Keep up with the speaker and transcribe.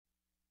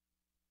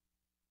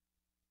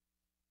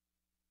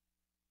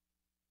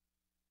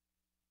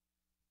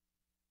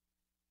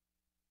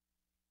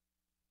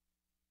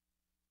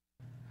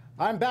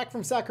I'm back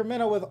from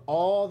Sacramento with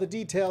all the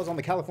details on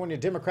the California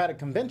Democratic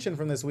Convention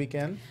from this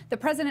weekend. The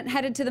president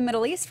headed to the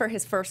Middle East for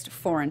his first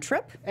foreign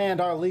trip.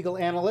 And our legal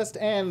analyst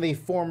and the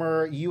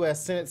former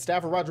U.S. Senate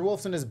staffer Roger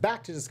Wolfson is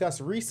back to discuss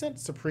recent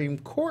Supreme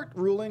Court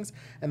rulings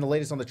and the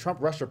latest on the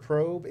Trump-Russia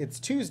probe. It's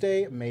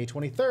Tuesday, May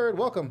 23rd.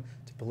 Welcome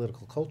to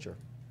Political Culture.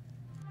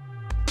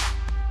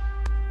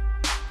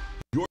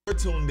 You're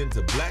tuned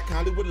into Black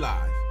Hollywood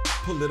Live,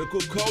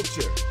 Political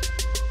Culture.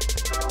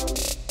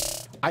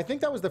 I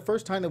think that was the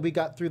first time that we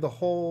got through the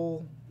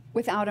whole...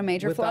 Without a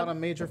major flub? Without a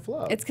major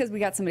flub. It's because we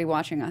got somebody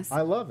watching us.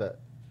 I love it.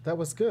 That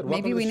was good.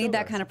 Maybe we need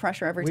that kind of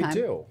pressure every time.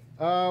 We do.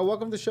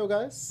 Welcome to the show,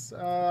 guys.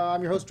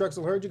 I'm your host,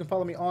 Drexel Hurd. You can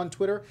follow me on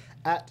Twitter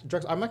at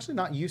Drexel. I'm actually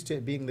not used to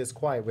it being this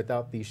quiet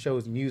without the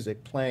show's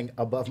music playing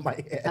above my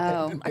head.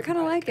 Oh, I kind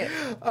of like it.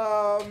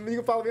 You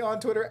can follow me on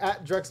Twitter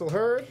at Drexel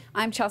Hurd.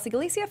 I'm Chelsea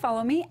Galicia.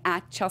 Follow me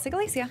at Chelsea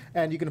Galicia.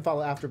 And you can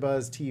follow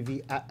AfterBuzz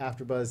TV at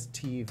AfterBuzz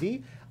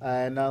TV.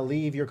 And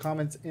leave your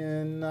comments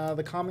in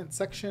the comment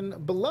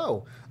section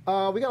below.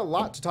 We got a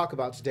lot to talk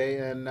about today,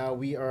 and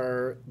we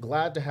are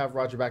glad to have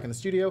Roger back in the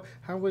studio.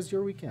 How was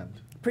your weekend?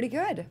 Pretty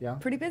good. Yeah.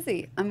 Pretty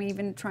busy. I'm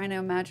even trying to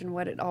imagine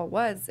what it all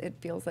was. It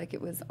feels like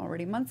it was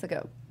already months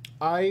ago.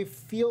 I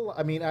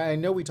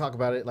know we talk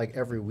about it like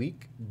every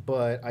week,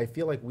 but I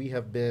feel like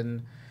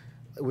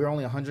we're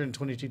only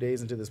 122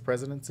 days into this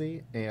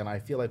presidency, and I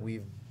feel like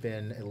we've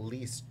been at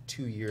least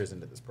 2 years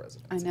into this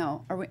presidency. I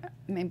know. Are we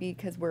maybe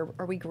because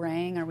are we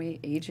graying? Are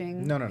we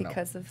aging? No.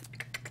 Because of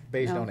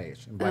beige don't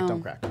age and black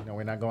don't crack. No,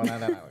 we're not going on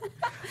that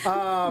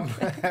island.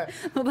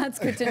 Well, that's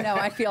good to know.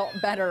 I feel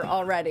better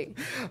already.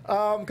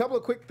 A couple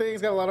of quick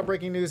things. Got a lot of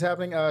breaking news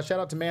happening. Shout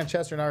out to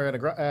Manchester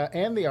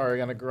and the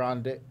Ariana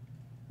Grande.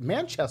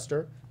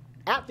 Manchester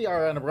at the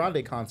Ariana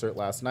Grande concert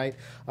last night.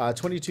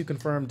 22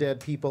 confirmed dead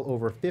people,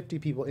 over 50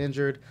 people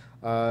injured.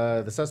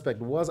 The suspect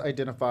was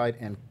identified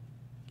and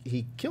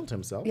he killed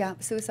himself. Yeah,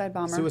 suicide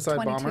bomber. Suicide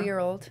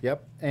 22-year-old.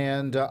 Yep.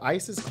 And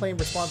ISIS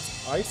claimed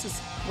response.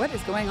 What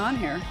is going on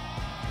here?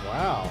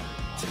 Wow.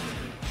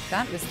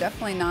 That is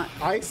definitely not.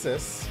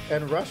 ISIS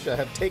and Russia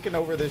have taken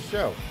over this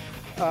show.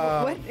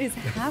 What is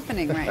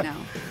happening right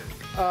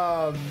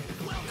now?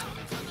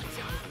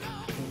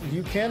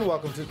 You can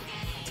welcome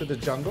to the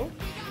jungle.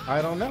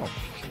 I don't know.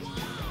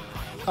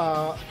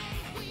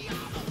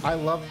 I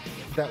love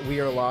that we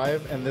are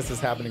live and this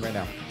is happening right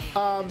now.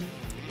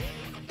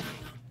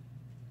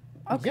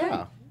 Okay.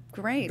 Yeah.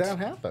 Great. That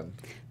happened.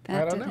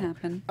 That did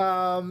happen.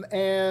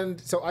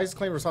 And so ISIS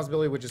claimed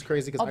responsibility, which is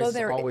crazy because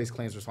ISIS always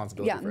claims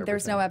responsibility for everything.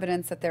 There's no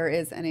evidence that there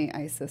is any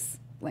ISIS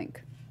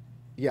link.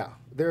 Yeah.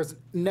 There's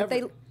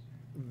never...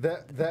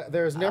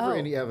 there's never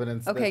any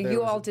evidence. Okay,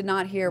 you all did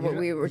not hear what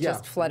we were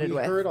just flooded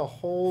with. We heard a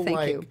whole,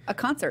 a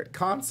concert.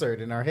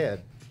 Concert in our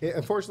head.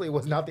 Unfortunately, it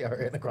was not the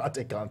Ariana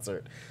Grande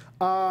concert.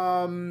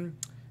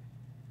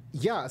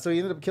 Yeah, so he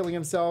ended up killing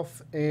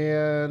himself,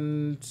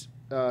 and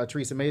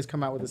Theresa May's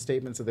come out with a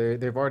statement, so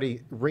they've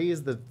already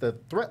raised the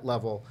threat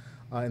level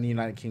in the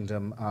United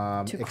Kingdom.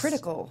 To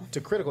critical.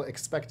 To critical,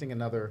 expecting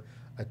another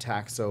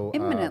attack. So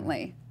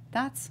imminently.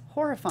 That's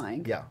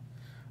horrifying. Yeah.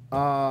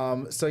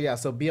 So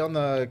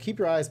keep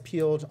your eyes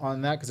peeled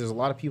on that because there's a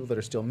lot of people that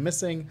are still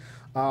missing.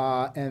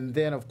 And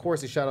then, of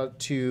course, a shout out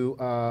to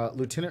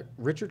Lieutenant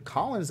Richard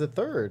Collins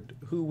III,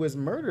 who was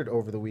murdered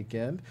over the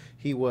weekend.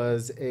 He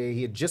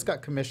had just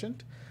got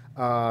commissioned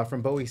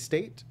from Bowie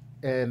State,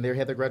 and they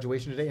had their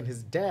graduation today. And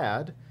his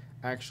dad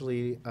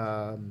actually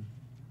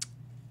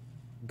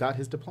got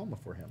his diploma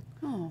for him.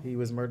 Oh. He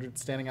was murdered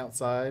standing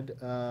outside,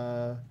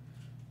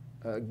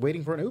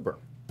 waiting for an Uber.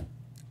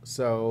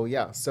 So,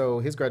 yeah, so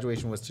his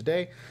graduation was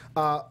today.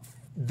 Not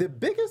the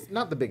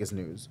biggest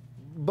news,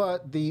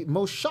 but the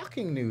most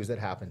shocking news that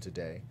happened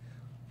today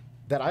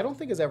that I don't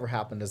think has ever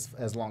happened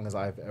as long as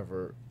I've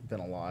ever been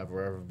alive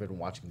or ever been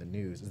watching the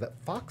news is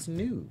that Fox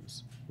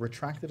News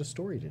retracted a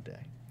story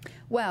today.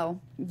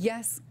 Well,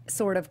 yes,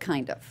 sort of,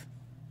 kind of.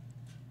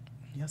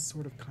 Yes,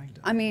 sort of, kind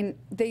of. I mean,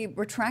 they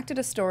retracted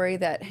a story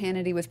that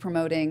Hannity was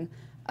promoting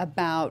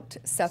about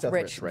Seth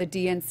Rich, right.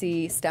 the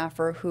DNC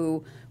staffer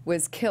who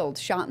was killed,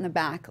 shot in the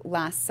back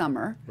last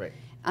summer. Right.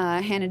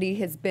 Hannity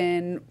has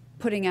been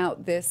putting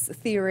out this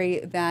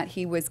theory that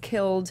he was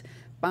killed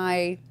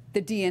by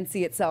the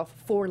DNC itself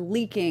for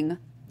leaking.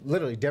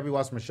 Literally, Debbie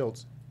Wasserman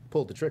Schultz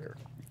pulled the trigger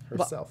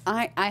herself.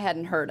 Well, I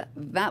hadn't heard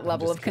that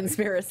level of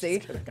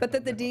conspiracy, but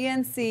that the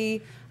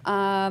DNC,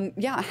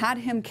 had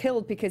him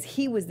killed because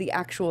he was the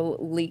actual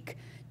leak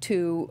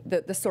to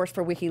the source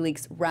for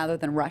WikiLeaks rather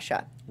than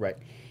Russia. Right.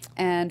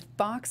 And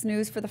Fox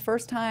News for the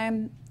first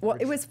time, well,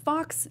 it was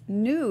Fox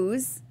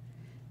News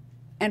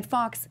and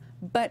Fox,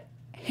 but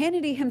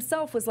Hannity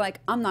himself was like,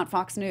 I'm not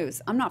Fox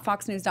News. I'm not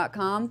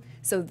foxnews.com,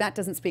 so that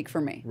doesn't speak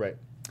for me. Right.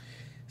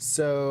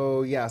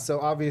 So, yeah, so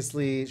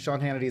obviously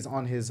Sean Hannity's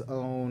on his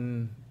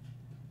own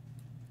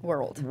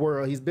world.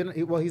 He's been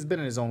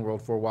in his own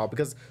world for a while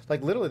because,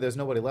 like, literally there's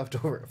nobody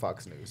left over at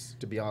Fox News,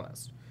 to be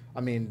honest. I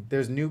mean,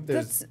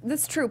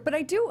 That's true, but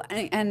I do,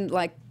 and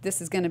like,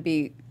 this is going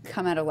to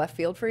come out of left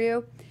field for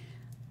you.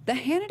 The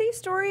Hannity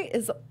story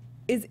is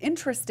is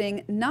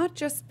interesting, not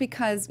just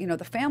because, you know,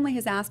 the family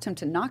has asked him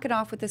to knock it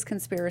off with this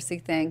conspiracy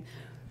thing,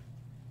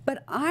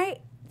 but I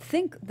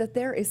think that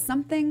there is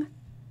something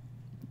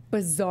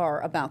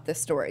bizarre about this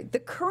story. The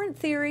current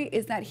theory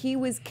is that he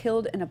was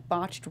killed in a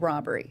botched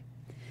robbery.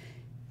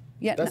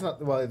 Yet That's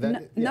not, well, that,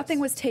 yes. Nothing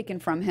was taken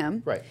from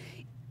him. Right.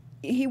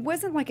 He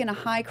wasn't like in a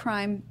high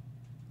crime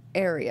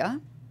area,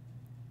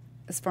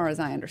 as far as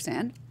I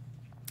understand.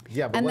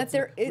 Yeah, but And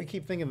that we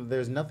keep thinking that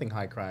there's nothing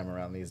high crime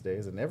around these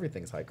days, and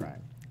everything's high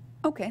crime.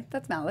 Okay,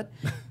 that's valid.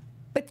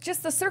 But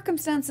just the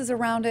circumstances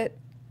around it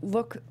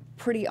look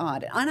pretty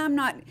odd. And I'm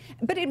not,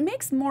 but it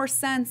makes more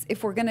sense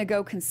if we're going to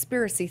go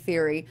conspiracy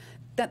theory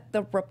that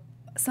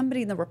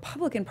somebody in the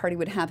Republican Party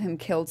would have him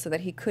killed so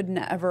that he could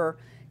never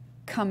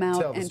come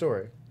out Tell the and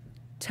story.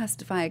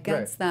 testify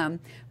against Right. them,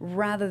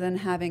 rather than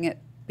having it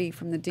be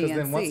from the DNC. Because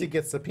then once he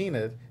gets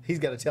subpoenaed, he's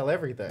got to tell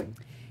everything.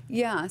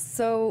 Yeah,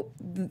 so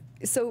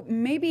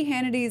maybe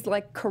Hannity's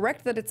like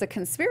correct that it's a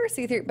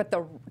conspiracy theory, but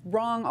the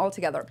wrong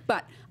altogether.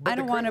 But I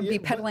don't want to be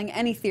peddling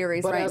any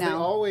theories right now. But as they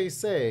always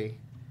say,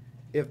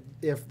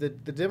 if the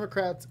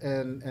Democrats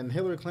and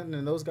Hillary Clinton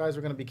and those guys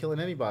were going to be killing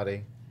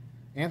anybody,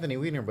 Anthony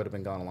Weiner would have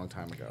been gone a long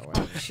time ago.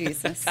 And,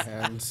 Jesus.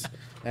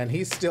 And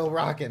he's still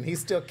rocking. He's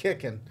still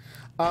kicking.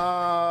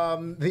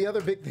 The other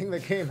big thing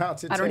that came out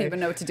today. I don't even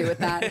know what to do with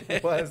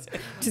that. Was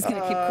just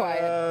going to keep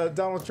quiet.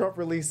 Donald Trump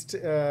released,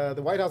 the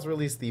White House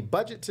released the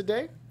budget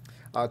today,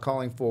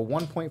 calling for a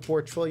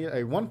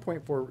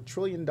 $1.4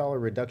 trillion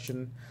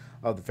reduction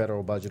of the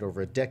federal budget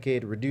over a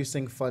decade,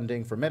 reducing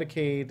funding for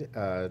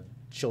Medicaid,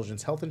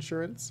 children's health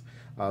insurance,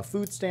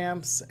 food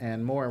stamps,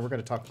 and more. And we're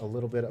going to talk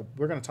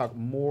we're going to talk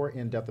more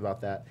in depth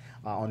about that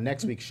on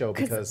next week's show,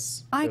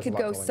 because I could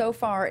go so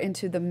far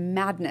into the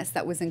madness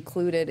that was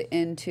included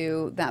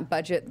into that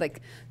budget,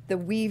 like the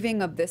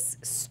weaving of this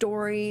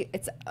story.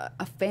 It's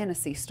a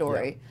fantasy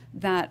story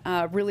that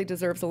really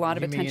deserves a lot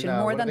of attention,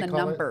 more than the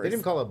numbers. They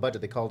didn't call it a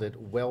budget; they called it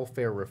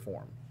welfare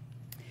reform.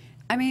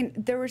 I mean,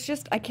 there was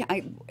just,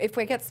 if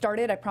we get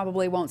started, I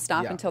probably won't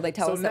stop until they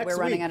tell us that we're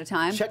running out of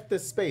time. Check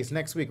this space.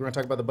 Next week, we're going to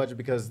talk about the budget,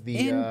 because the...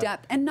 In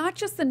depth. And not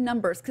just the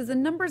numbers, because the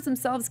numbers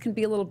themselves can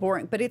be a little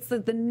boring, but it's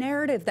the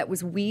narrative that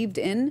was weaved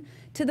in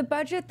to the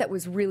budget that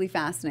was really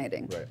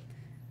fascinating. Right.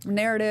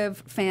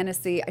 Narrative,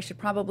 fantasy. I should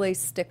probably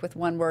stick with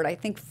one word. I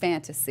think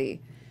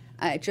fantasy.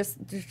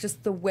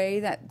 Just the way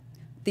that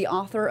the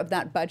author of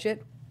that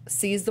budget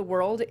sees the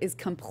world is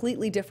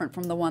completely different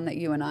from the one that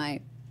you and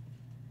I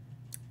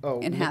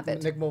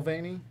inhabit. Mick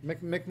Mulvaney?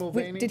 Mick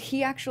Mulvaney? Wait, did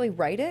he actually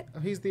write it?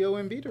 He's the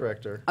OMB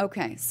director.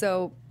 Okay,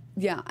 so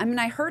yeah, I mean,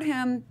 I heard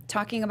him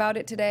talking about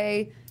it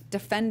today,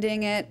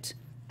 defending it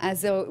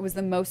as though it was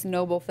the most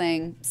noble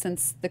thing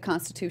since the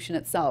Constitution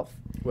itself.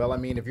 Well, I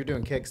mean, if you're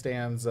doing keg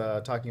stands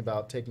talking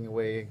about taking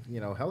away,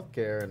 health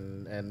care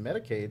and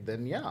Medicaid,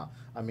 then yeah,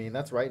 I mean,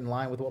 that's right in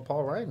line with what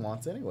Paul Ryan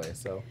wants anyway.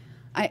 So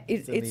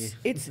it's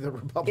the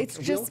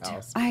Republican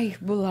wheelhouse.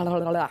 Blah, blah,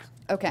 blah, blah.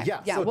 Okay,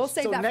 yeah, so, we'll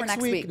save that for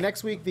next week.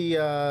 Next week, the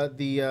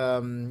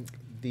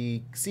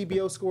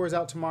CBO score is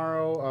out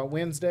tomorrow,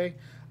 Wednesday,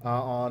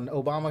 on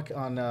Obama,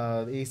 on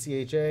the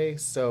ACHA.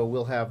 So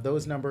we'll have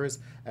those numbers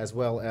as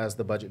well as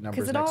the budget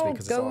numbers next week.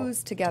 Because it all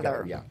goes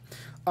together. Yeah.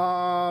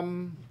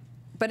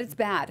 But it's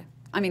bad.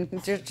 I mean,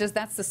 just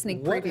that's the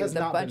sneak preview. What has the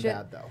not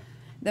budget,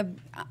 been bad,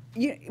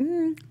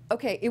 though?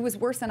 Okay, it was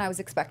worse than I was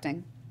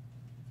expecting.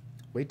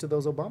 Wait till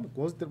those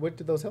wait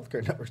till those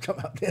healthcare numbers come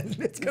out. Then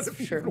it's going to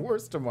be even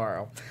worse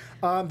tomorrow.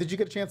 Did you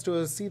get a chance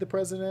to see the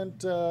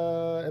president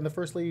and the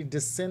first lady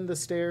descend the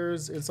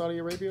stairs in Saudi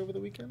Arabia over the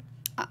weekend?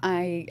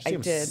 I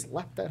did.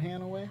 Slap that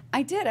hand away.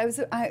 I did.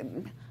 I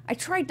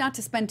tried not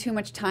to spend too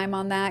much time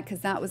on that, because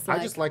that was like,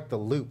 I just liked the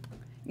loop.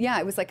 Yeah,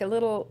 it was like a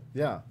little.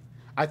 Yeah.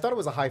 I thought it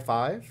was a high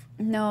five.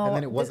 No, and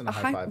then it wasn't a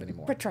high five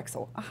anymore. But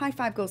Drexel, a high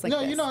five goes like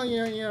this. No,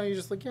 you're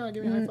just like, give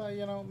me a high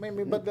five,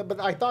 maybe. But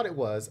I thought it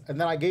was,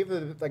 and then I gave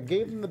them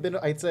the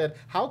benefit. I said,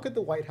 how could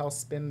the White House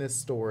spin this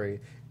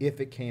story if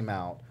it came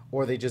out,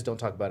 or they just don't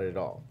talk about it at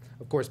all?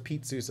 Of course,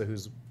 Pete Sousa,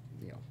 who's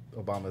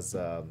Obama's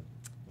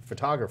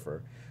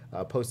photographer,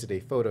 posted a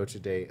photo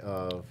today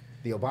of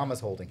the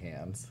Obamas holding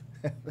hands.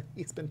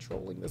 He's been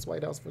trolling this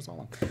White House for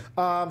so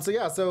long.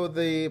 So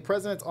the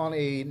president's on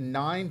a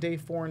 9-day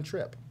foreign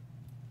trip.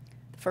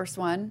 First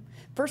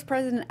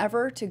president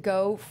ever to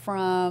go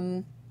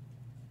from,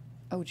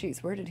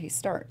 where did he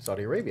start?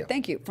 Saudi Arabia.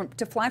 Thank you.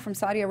 To fly from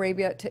Saudi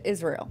Arabia to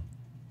Israel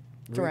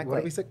directly. What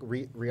did we say?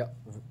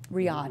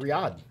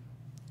 Riyadh.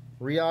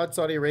 Riyadh,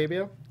 Saudi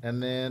Arabia.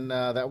 And then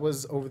that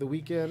was over the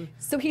weekend.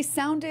 So he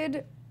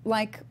sounded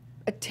like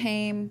a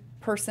tame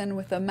person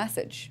with a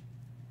message.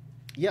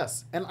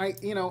 Yes. And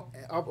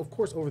of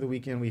course, over the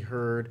weekend we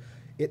heard,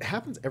 it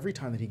happens every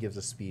time that he gives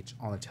a speech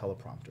on a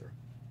teleprompter.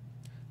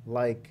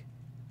 Like,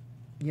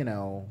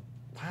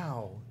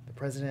 wow, the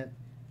president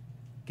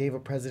gave a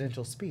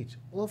presidential speech.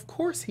 Well, of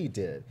course he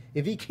did.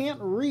 If he can't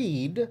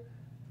read,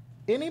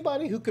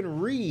 anybody who can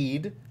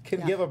read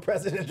can give a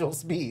presidential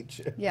speech.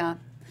 Yeah.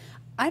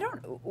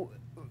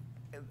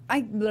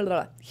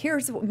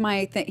 Here's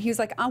my thing. He was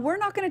like, we're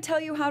not going to tell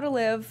you how to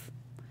live,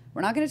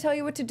 We're not going to tell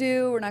you what to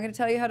do. We're not going to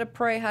tell you how to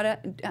pray, how to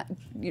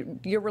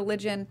your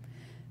religion.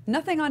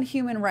 Nothing on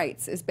human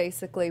rights is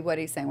basically what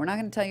he's saying. We're not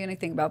going to tell you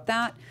anything about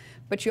that,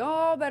 but you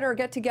all better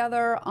get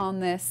together on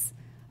this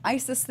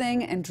ISIS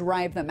thing and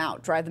drive them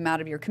out. Drive them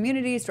out of your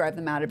communities, drive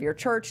them out of your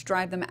church,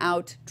 drive them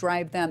out,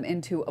 drive them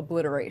into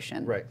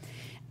obliteration. Right.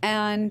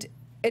 And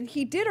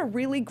he did a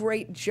really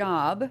great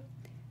job,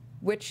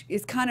 which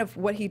is kind of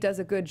what he does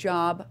a good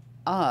job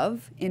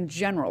of in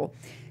general,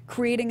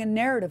 creating a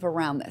narrative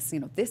around this. You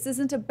know, this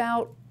isn't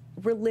about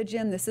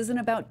religion. This isn't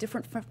about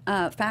different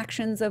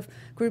factions of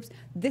groups.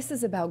 This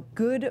is about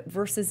good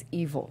versus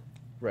evil.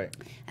 Right.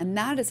 And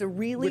that is a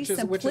really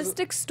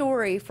simplistic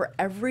story for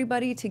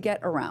everybody to get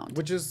around.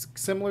 Which is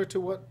similar to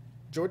what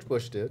George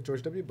Bush did,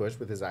 George W. Bush,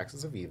 with his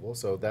axis of evil.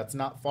 So that's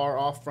not far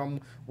off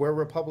from where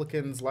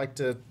Republicans like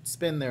to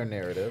spin their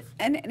narrative.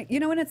 And you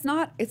know, and it's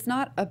not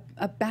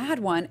a bad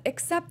one,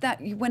 except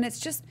that when it's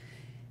just,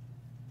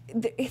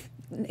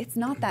 it's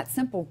not that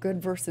simple,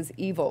 good versus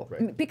evil.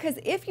 Right. Because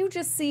if you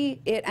just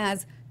see it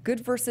as good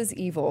versus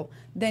evil,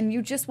 then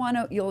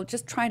you'll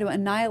just try to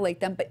annihilate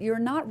them, but you're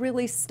not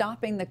really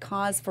stopping the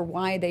cause for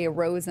why they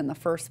arose in the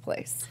first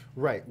place.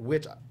 Right,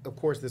 which of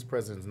course this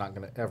president's not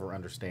going to ever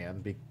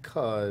understand,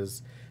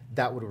 because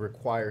that would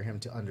require him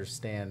to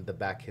understand the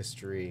back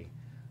history,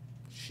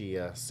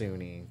 Shia,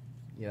 Sunni,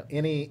 you know,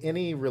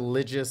 any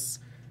religious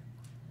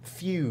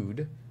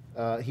feud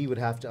he would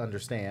have to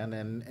understand,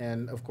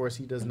 and of course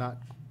he does not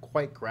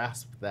quite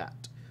grasp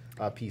that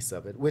piece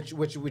of it,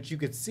 which you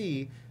could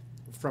see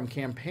from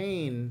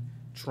campaign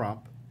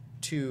Trump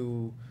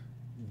to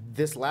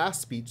this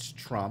last speech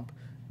Trump.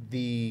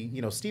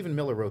 Stephen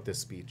Miller wrote this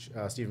speech.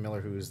 Stephen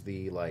Miller, who's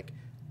the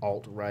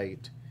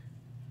alt-right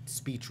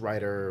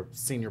speechwriter,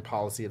 senior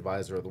policy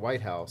advisor of the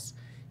White House,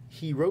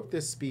 he wrote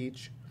this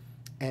speech,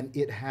 and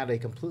it had a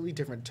completely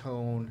different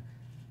tone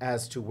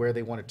as to where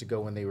they wanted to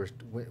go when they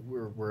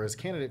whereas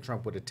candidate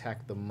Trump would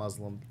attack the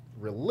Muslim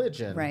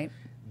religion. Right.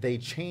 They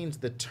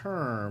changed the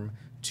term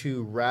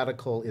to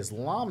radical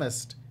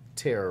Islamist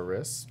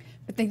terrorists.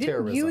 But they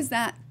didn't use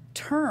that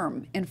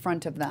term in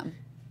front of them.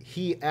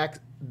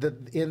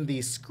 In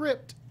the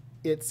script,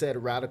 it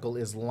said radical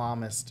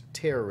Islamist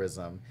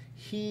terrorism.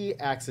 He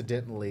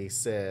accidentally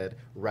said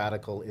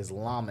radical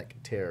Islamic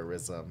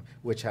terrorism,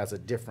 which has a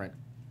different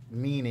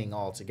meaning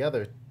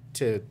altogether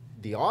to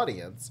the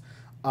audience.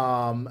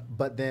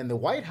 But then the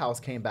White House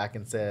came back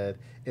and said,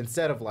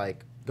 instead of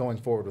going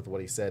forward with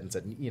what he said and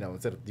said,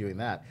 instead of doing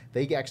that,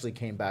 they actually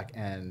came back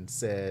and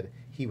said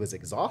he was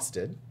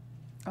exhausted.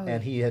 Oh.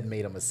 And he had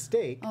made a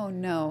mistake. Oh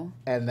no!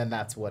 And then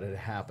that's what had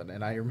happened.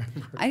 And I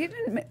remember.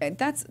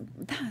 That's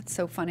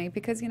so funny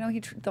because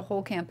the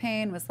whole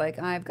campaign was like,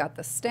 I've got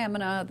the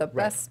stamina, the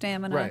best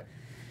stamina. Right.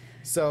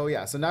 So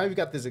yeah. So now you've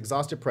got this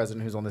exhausted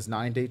president who's on this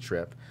 9-day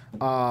trip.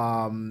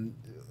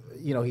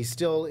 He's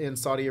still in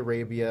Saudi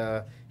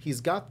Arabia. He's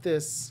got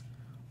this.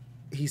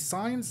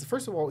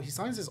 First of all, he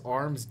signs his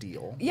arms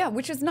deal. Yeah,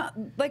 which is not,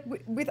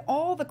 with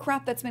all the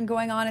crap that's been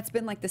going on, it's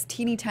been like this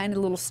teeny tiny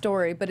little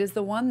story, but is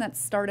the one that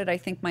started, I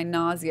think, my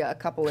nausea a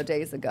couple of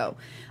days ago.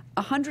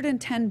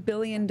 $110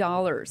 billion.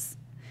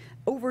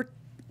 Over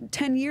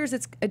 10 years,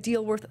 it's a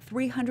deal worth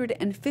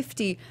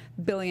 $350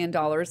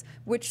 billion,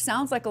 which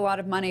sounds like a lot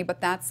of money,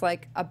 but that's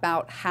like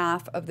about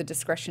half of the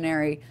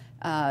discretionary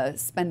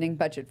spending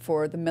budget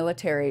for the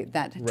military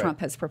that Trump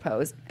has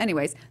proposed.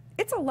 Anyways,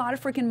 it's a lot of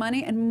freaking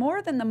money, and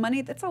more than the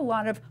money, that's a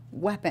lot of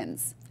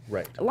weapons.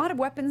 Right. A lot of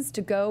weapons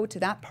to go to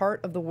that part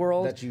of the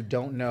world. That you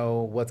don't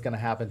know what's going to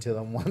happen to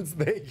them once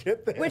they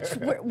get there. Which,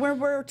 where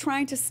we're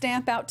trying to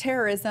stamp out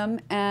terrorism,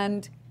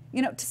 and,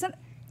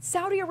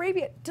 Saudi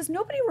Arabia, does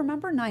nobody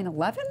remember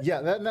 9/11?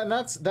 Yeah,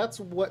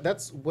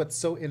 that's what's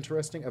so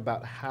interesting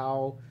about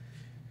how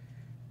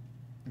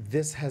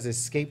this has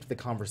escaped the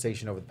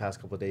conversation over the past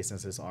couple of days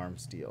since this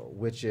arms deal,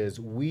 which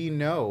is we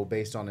know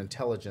based on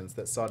intelligence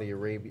that Saudi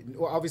Arabia,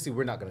 well, obviously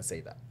we're not going to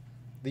say that.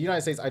 The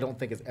United States, I don't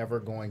think, is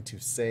ever going to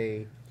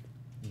say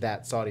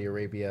that Saudi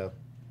Arabia.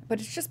 But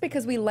it's just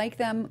because we like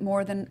them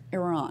more than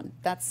Iran.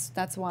 That's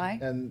why.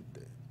 And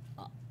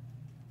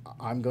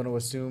I'm going to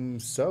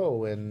assume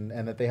so, and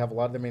that they have a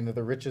lot of them. I mean,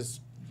 they're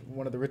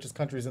one of the richest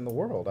countries in the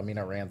world. I mean,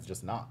 Iran's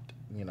just not,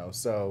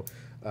 So,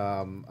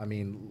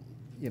 and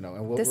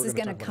this is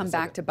going to come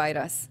back to bite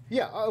us.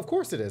 Yeah, of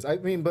course it is. I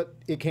mean, but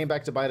it came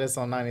back to bite us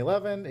on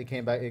 9/11. It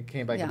came back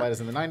to bite us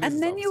in the 90s.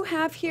 And then you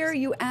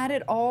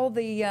added all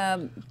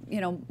the,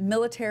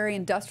 military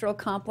industrial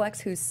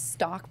complex whose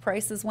stock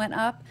prices went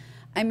up.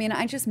 I mean,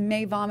 I just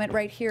may vomit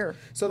right here,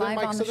 live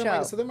on the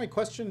show. So then my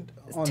question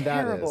on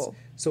that is,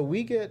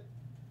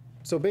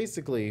 so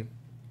basically,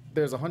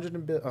 there's a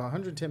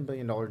 $110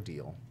 billion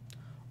deal.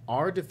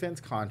 Our defense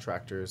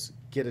contractors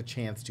get a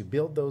chance to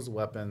build those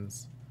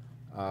weapons,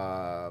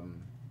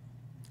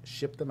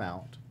 ship them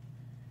out.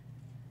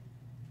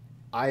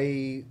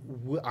 I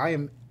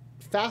am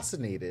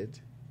fascinated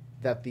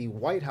that the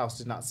White House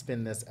did not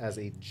spin this as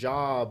a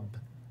job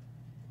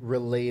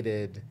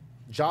building.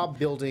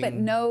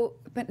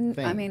 Thing.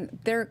 I mean,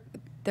 they're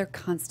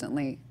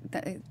constantly.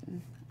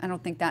 I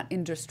don't think that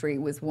industry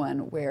was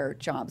one where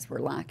jobs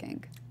were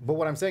lacking. But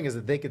what I'm saying is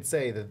that they could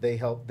say that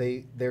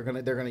they're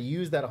gonna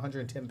use that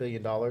 $110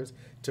 billion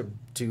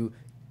to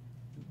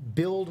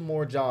build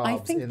more jobs. I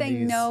think they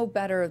know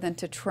better than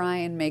to try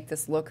and make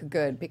this look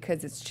good,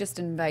 because it's just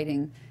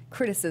inviting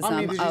criticism. I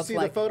mean, did you see the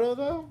like, photo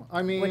though?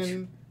 I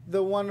mean,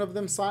 the one of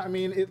them. I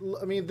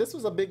mean, this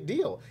was a big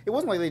deal. It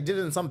wasn't like they did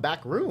it in some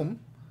back room.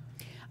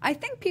 I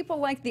think people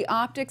like the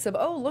optics of,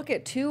 oh, look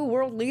at two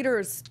world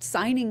leaders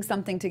signing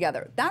something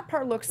together. That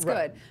part looks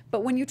Right. good.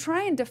 But when you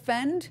try and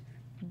defend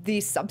the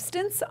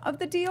substance of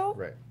the deal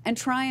Right. and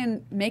try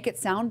and make it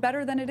sound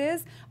better than it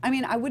is, I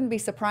mean, I wouldn't be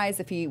surprised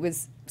if he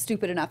was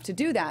stupid enough to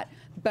do that.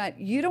 But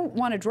you don't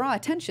want to draw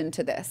attention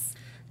to this.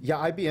 Yeah,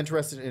 I'd be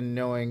interested in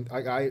knowing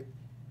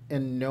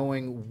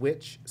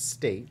which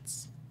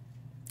states,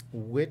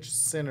 which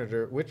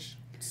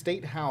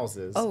state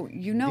houses. Oh,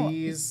 you know,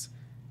 these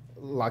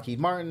Lockheed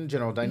Martin,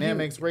 General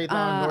Dynamics,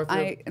 Raytheon,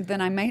 Northrop.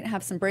 Then I might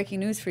have some breaking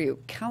news for you.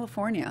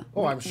 California.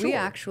 Oh, I'm sure. We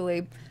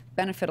actually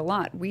benefit a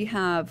lot. We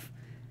have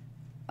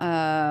Do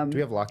we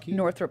have Lockheed?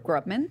 Northrop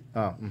Grumman.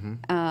 Oh, mm-hmm.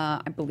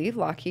 I believe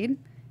Lockheed.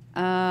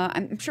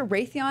 I'm sure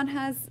Raytheon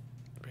has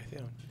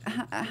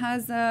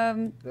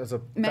There's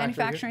a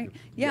manufacturing.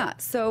 factory. Yeah.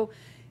 So,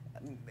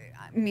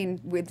 I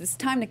mean, with this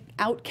time to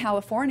out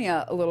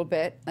California a little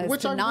bit as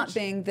to not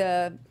being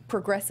the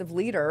progressive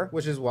leader.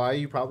 Which is why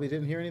you probably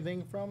didn't hear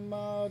anything from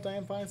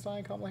Dianne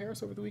Feinstein, Kamala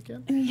Harris over the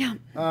weekend. Yeah.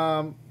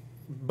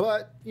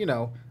 But you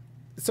know,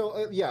 so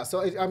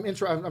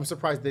I'm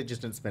surprised they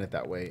just didn't spin it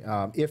that way.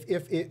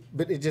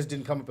 But it just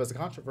didn't come up as a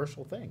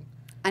controversial thing.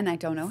 And I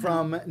don't know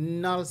from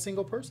not a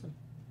single person,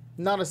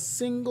 not a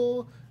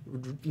single,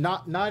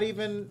 not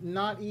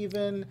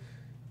even.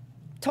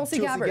 Tulsi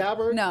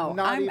Gabbard. No,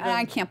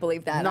 I can't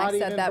believe that. Not I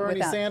said even that Bernie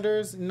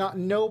without.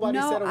 Nobody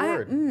said a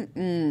word.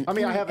 I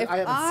mean, I haven't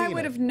If I seen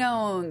would it. have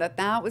known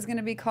that was going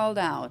to be called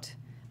out,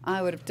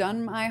 I would have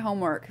done my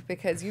homework,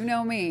 because you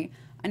know me.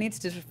 I need to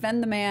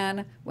defend the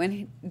man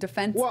when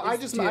defense Well,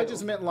 is due. I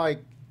just meant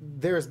like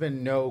there's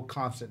been no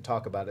constant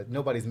talk about it.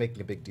 Nobody's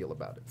making a big deal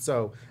about it.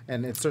 So,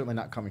 and it's certainly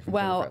not coming from.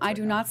 Well, Democrats I right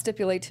do now. not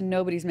stipulate to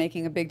nobody's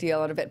making a big deal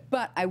out of it,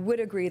 but I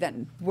would agree that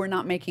we're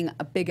not making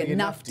a big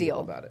enough deal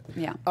about it.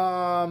 Yeah.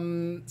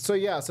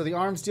 So the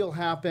arms deal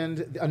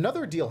happened.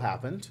 Another deal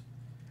happened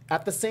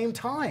at the same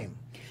time.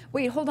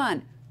 Wait, hold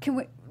on. Can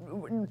we?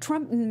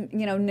 Trump,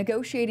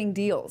 negotiating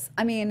deals.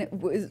 I mean,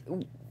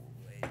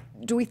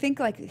 do we think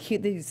like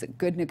he's a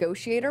good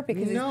negotiator?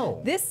 Because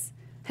No. this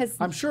has.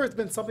 I'm sure it's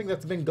been something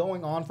that's been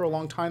going on for a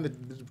long time. The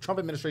Trump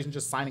administration is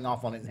just signing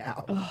off on it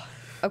now.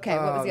 Okay,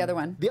 what was the other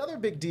one? The other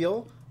big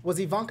deal was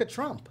Ivanka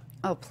Trump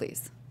Oh,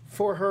 please.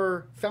 for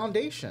her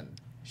foundation.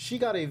 She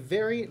got a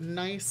very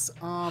nice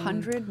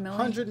 $100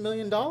 million? $100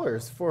 million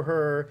for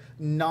her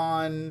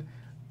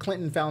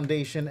non-Clinton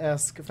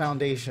Foundation-esque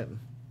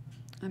foundation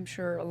I'm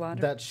sure a lot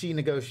of that she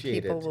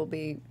negotiated people will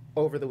be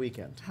over the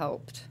weekend.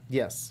 helped.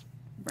 Yes.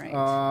 Right.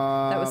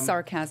 That was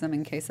sarcasm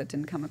in case it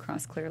didn't come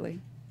across clearly.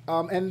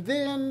 And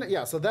then,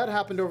 so that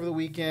happened over the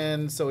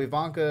weekend. So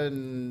Ivanka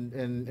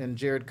and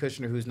Jared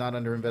Kushner, who's not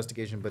under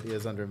investigation but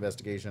is under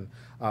investigation,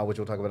 which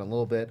we'll talk about in a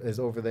little bit, is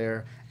over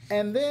there.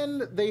 And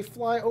then they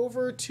fly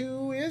over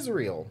to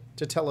Israel,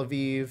 to Tel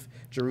Aviv,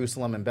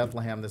 Jerusalem, and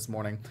Bethlehem this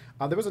morning.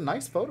 There was a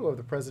nice photo of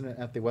the president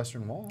at the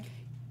Western Wall.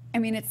 I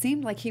mean, it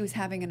seemed like he was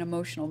having an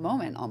emotional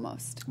moment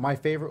almost. My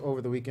favorite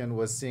over the weekend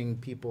was seeing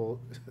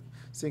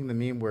the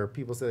meme where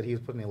people said that he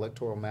was putting the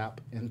electoral map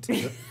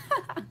into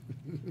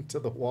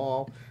the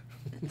wall.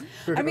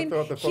 I mean,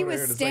 he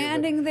was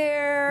standing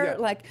there,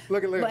 like.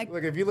 Look,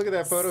 if you look at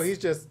that photo, he's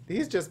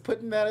just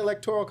putting that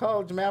electoral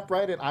college map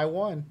right in I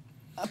won.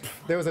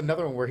 There was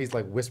another one where he's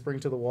like whispering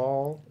to the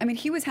wall. I mean,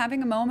 he was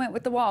having a moment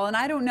with the wall, and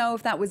I don't know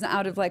if that was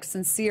out of like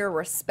sincere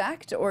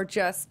respect or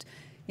just,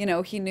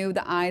 he knew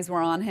the eyes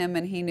were on him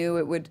and he knew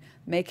it would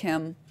make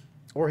him.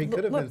 Or he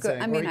could have been look good.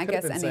 saying. I mean, I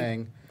guess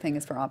saying, anything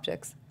is for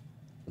optics.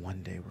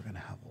 one day we're gonna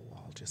have a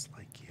wall just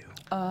like you.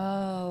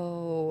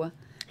 Oh.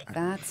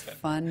 That's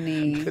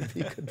funny.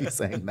 He could be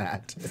saying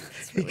that.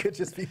 He could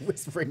just be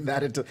whispering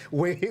that into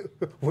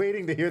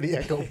waiting to hear the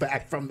echo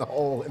back from the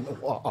hole in the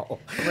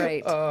wall.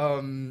 Right.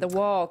 The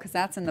wall, because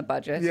that's in the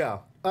budget. Yeah.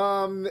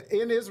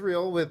 In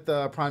Israel, with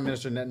Prime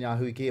Minister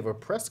Netanyahu, he gave a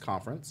press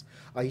conference.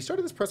 He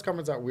started this press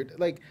conference out weird.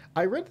 Like,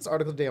 I read this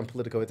article today on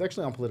Politico. It's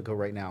actually on Politico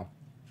right now.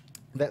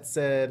 That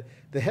said,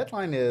 the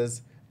headline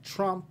is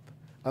Trump,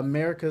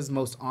 America's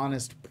most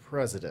honest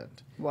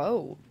president.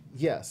 Whoa.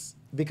 Yes,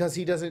 because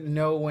he doesn't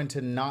know when to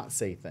not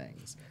say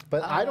things.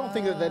 But I don't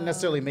think that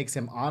necessarily makes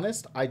him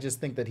honest. I just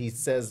think that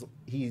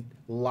he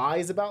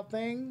lies about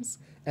things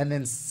and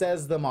then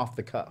says them off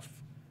the cuff.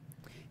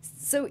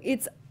 So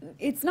it's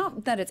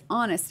not that it's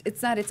honest;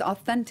 it's that it's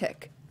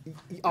authentic.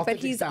 But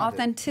he's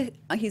authentic.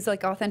 He's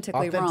like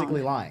authentically wrong.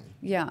 Authentically lying.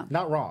 Yeah.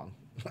 Not wrong.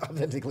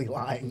 Authentically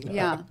lying.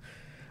 Yeah.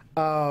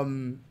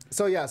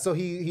 So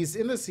he's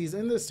in this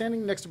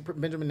standing next to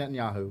Benjamin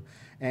Netanyahu,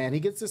 and he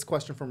gets this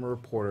question from a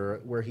reporter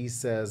where he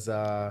says,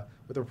 where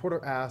the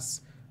reporter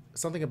asks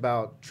something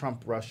about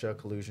Trump-Russia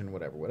collusion,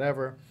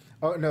 whatever.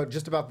 Oh no,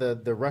 just about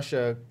the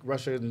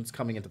Russians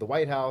coming into the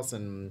White House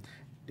and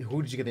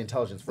who did you get the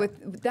intelligence from?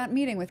 With that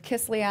meeting with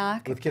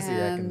Kislyak,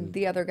 and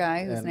the other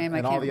guy whose name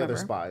I can't remember. And all the other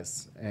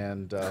spies,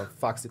 and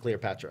Foxy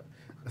Cleopatra.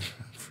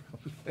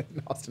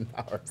 From Austin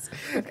Powers.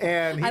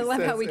 And I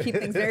love how we keep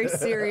things very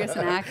serious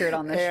and accurate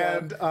on this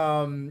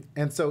show.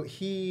 And so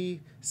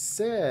he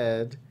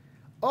said,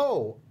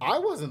 "Oh, I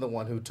wasn't the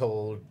one who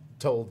told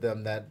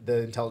them that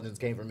the intelligence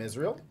came from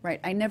Israel."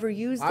 Right. I never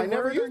used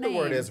the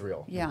word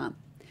Israel. Yeah.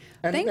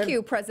 Thank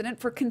you, President,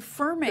 for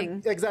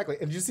confirming. Exactly.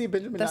 And did you see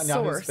Benjamin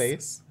Netanyahu's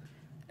face?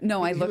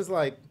 No, he was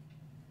like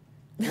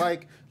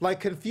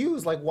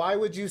confused. Like, why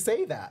would you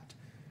say that?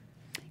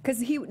 Because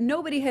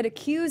nobody had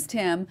accused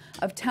him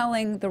of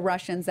telling the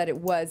Russians that it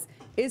was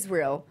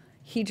Israel.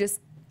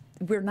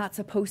 We're not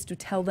supposed to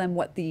tell them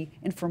what the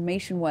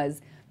information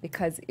was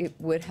because it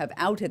would have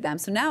outed them.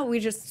 So now we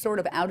just sort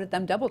of outed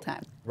them double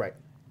time. Right.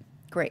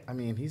 Great. I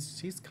mean,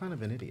 he's kind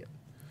of an idiot.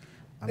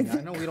 I mean,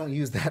 I know we don't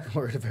use that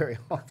word very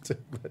often,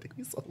 but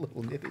he's a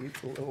little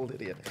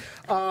idiot.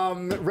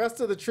 Rest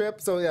of the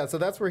trip, so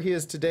that's where he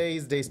is today.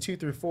 Days 2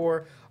 through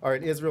 4 are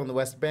in Israel and the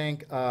West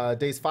Bank.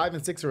 Days 5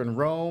 and 6 are in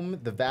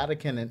Rome, the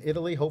Vatican, and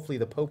Italy. Hopefully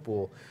the Pope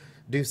will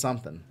do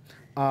something.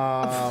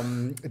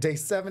 Day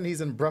 7,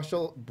 he's in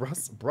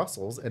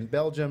Brussels and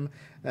Belgium.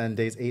 And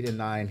days 8 and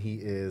 9, he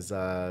is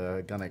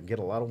going to get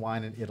a lot of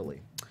wine in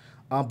Italy.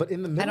 But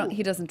in the middle...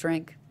 He doesn't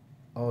drink.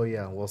 Oh,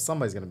 yeah. Well,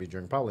 somebody's going to be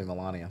drinking. Probably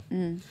Melania.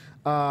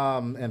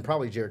 And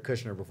probably Jared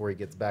Kushner before he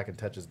gets back and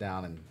touches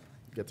down and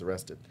gets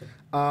arrested.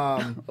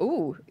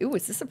 Ooh,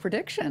 is this a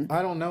prediction?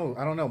 I don't know.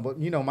 But,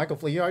 Michael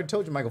Flynn, I already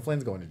told you Michael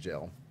Flynn's going to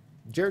jail.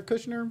 Jared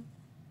Kushner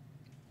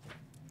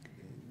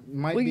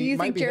might be. You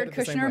think Jared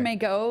Kushner may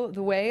go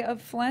the way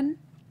of Flynn?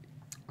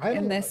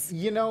 When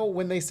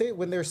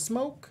there's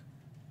smoke,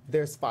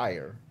 there's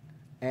fire.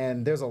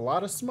 And there's a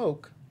lot of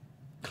smoke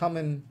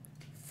coming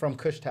from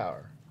Kush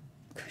Tower.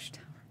 Kush Tower.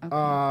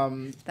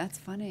 Okay. That's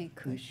funny.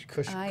 Kush.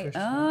 I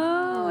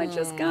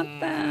just got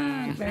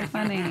that. Very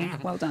funny.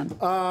 Well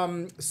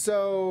done.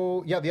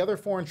 So, the other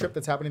foreign trip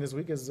that's happening this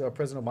week is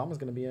President Obama is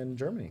going to be in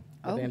Germany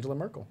with Angela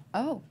Merkel.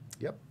 Oh.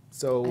 Yep.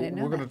 So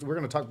we're going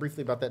to talk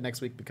briefly about that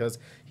next week because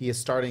he is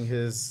starting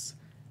his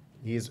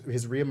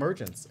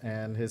reemergence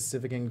and his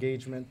civic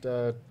engagement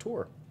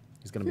tour.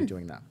 He's going to be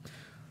doing that.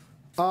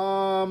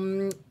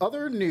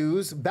 Other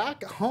news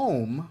back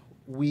home.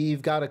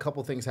 We've got a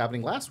couple things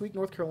happening. Last week,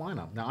 North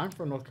Carolina. Now, I'm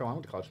from North Carolina,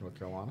 went to college in North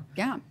Carolina.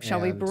 Yeah. Shall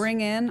we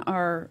bring in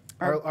our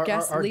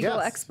legal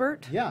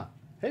expert? Yeah.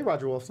 Hey,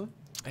 Roger Wolfson.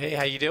 Hey,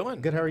 how you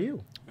doing? Good. How are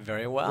you?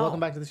 Very well.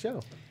 Welcome back to the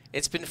show.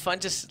 It's been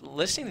fun just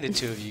listening to the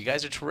two of you. You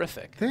guys are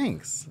terrific.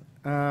 Thanks.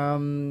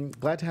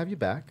 Glad to have you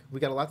back. We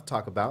got a lot to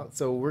talk about.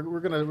 So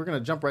we're gonna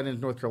jump right into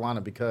North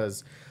Carolina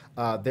because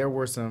there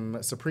were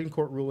some Supreme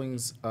Court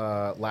rulings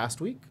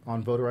last week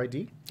on voter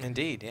ID.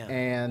 Indeed, yeah.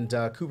 And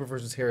Cooper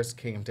versus Harris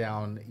came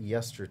down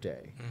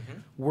yesterday.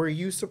 Mm-hmm. Were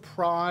you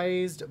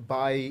surprised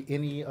by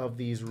any of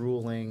these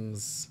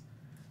rulings?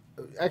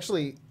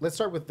 Actually, let's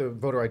start with the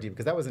voter ID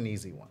because that was an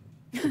easy one.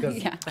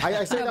 Yeah.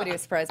 I say Nobody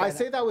was surprised by I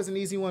say that was an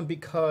easy one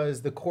because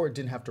the court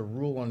didn't have to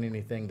rule on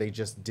anything. They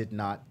just did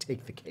not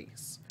take the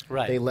case.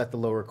 Right. They let the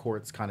lower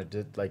courts kind of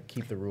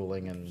keep the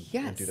ruling and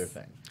do their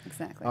thing.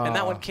 Exactly. And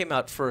that one came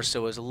out first, so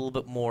it was a little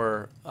bit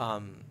more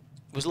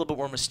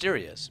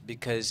mysterious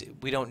because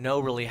we don't know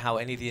really how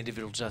any of the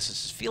individual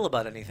justices feel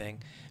about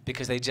anything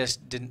because they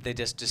just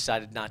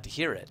decided not to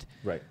hear it.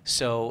 Right.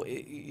 So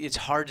it's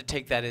hard to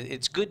take that.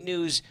 It's good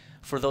news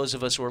for those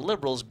of us who are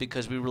liberals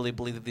because we really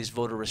believe that these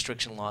voter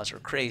restriction laws are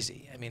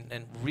crazy. I mean,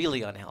 and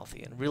really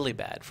unhealthy and really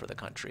bad for the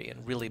country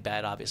and really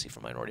bad, obviously, for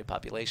minority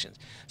populations.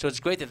 So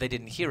it's great that they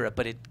didn't hear it,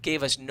 but it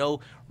gave us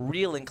no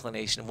real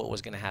inclination of what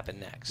was going to happen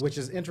next. Which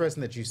is interesting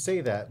that you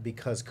say that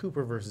because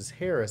Cooper versus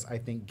Harris, I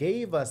think,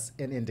 gave us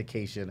an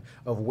indication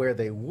of where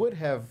they would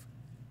have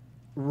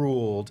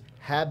ruled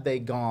had they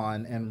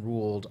gone and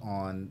ruled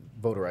on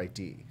voter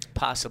ID.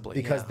 Possibly,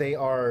 because they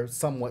are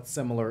somewhat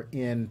similar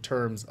in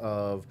terms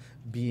of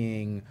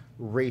being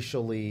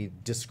racially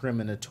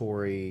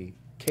discriminatory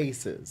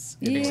cases.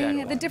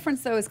 Yeah, the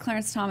difference, though, is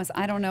Clarence Thomas,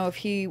 I don't know if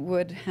he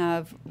would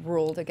have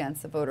ruled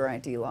against the voter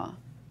ID law.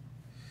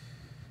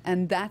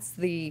 And that's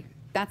the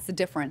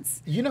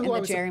difference in the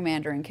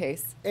gerrymandering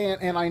case.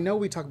 And I know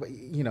we talk about,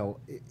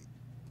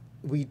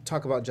 we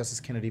talk about Justice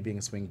Kennedy being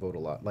a swing vote a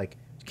lot. Like,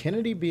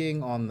 Kennedy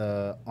being on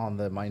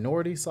the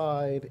minority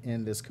side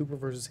in this Cooper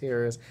versus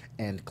Harris,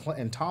 and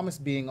Thomas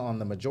being on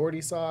the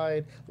majority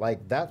side,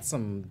 like that's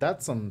some.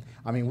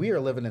 I mean, we are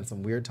living in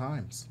some weird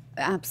times.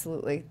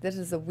 Absolutely, this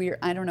is a weird.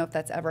 I don't know if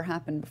that's ever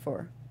happened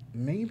before.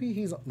 Maybe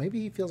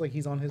he feels like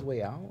he's on his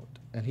way out,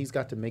 and he's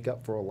got to make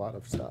up for a lot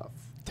of stuff.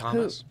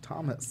 Thomas.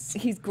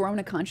 He's grown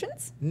a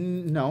conscience.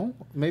 No,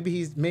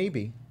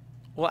 maybe.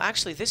 Well,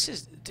 actually, this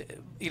is,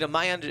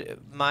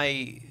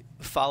 my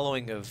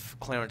following of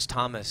Clarence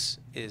Thomas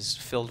is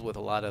filled with a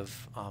lot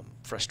of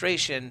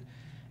frustration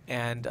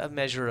and a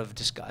measure of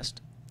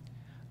disgust.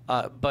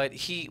 But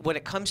when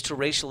it comes to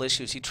racial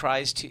issues,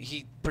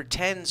 he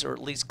pretends or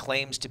at least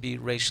claims to be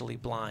racially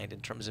blind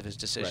in terms of his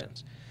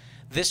decisions.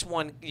 Right. This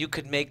one, you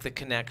could make the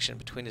connection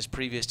between his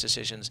previous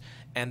decisions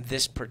and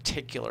this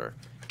particular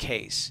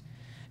case.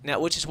 Now,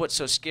 which is what's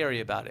so scary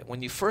about it.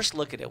 When you first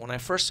look at it, when I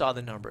first saw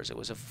the numbers, it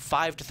was a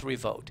 5-3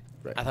 vote.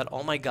 Right. I thought,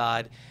 oh my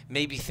God,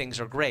 maybe things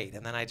are great.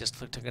 And then I just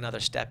took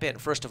another step in.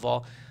 First of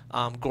all,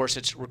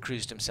 Gorsuch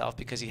recused himself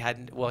because he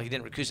hadn't, well, he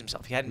didn't recuse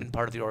himself. He hadn't been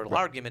part of the oral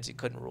arguments. He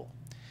couldn't rule.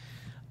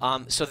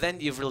 So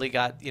then you've really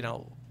got,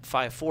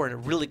 5-4, and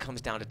it really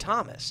comes down to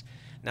Thomas.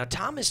 Now,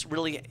 Thomas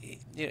really,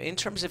 in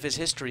terms of his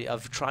history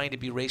of trying to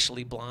be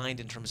racially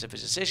blind in terms of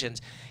his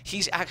decisions,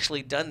 he's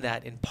actually done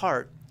that in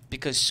part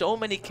because so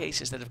many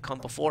cases that have come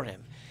before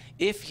him,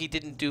 if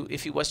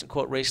he wasn't,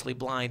 quote, racially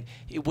blind,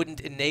 it wouldn't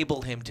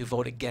enable him to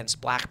vote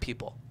against black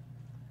people.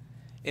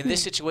 In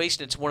this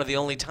situation, it's one of the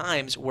only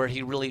times where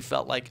he really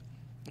felt like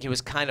he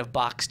was kind of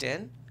boxed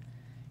in,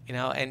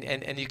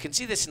 and you can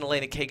see this in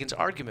Elena Kagan's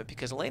argument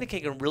because Elena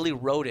Kagan really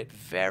wrote it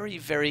very,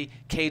 very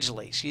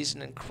cagely. She's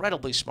an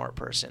incredibly smart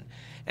person.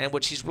 And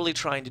what she's really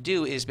trying to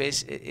do is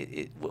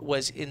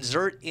was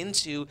insert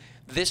into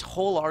this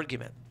whole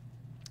argument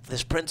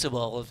this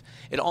principle of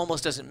it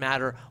almost doesn't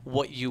matter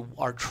what you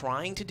are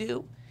trying to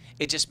do,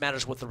 it just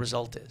matters what the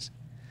result is.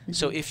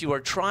 So if you are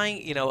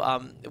trying,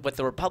 what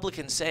the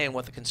Republicans say and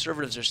what the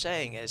conservatives are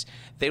saying is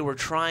they were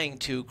trying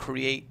to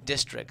create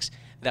districts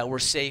that were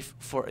safe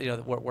for,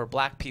 where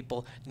black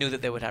people knew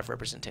that they would have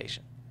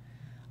representation.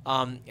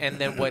 And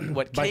then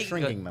what by Kagan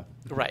shrinking them,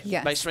 right?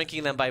 Yes. By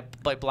shrinking them, by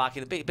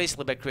blocking,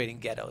 basically by creating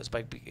ghettos,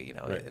 Right.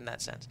 in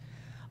that sense.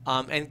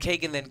 And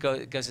Kagan then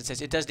goes and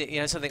says, it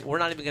doesn't, something, we're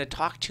not even going to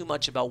talk too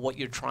much about what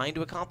you're trying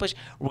to accomplish.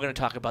 We're going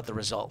to talk about the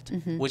result,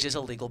 which is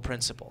a legal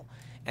principle.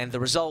 And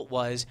the result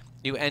was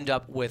you end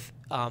up with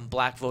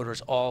black voters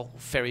all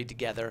ferried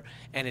together,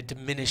 and it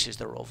diminishes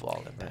their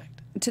overall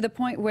impact. To the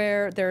point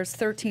where there's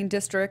 13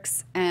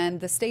 districts, and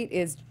the state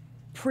is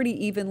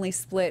pretty evenly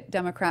split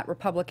Democrat,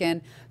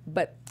 Republican,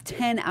 but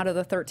 10 out of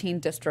the 13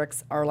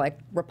 districts are like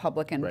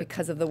Republican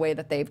because of the way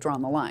that they've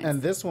drawn the lines.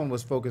 and this one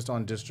was focused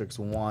on districts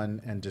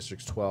 1 and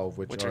districts 12,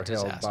 which are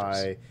held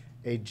by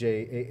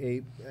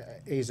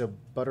Asa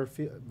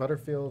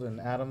Butterfield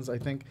and Adams, I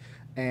think,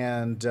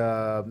 and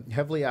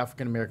heavily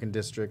African American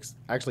districts.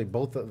 Actually,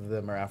 both of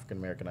them are African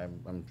American,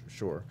 I'm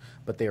sure,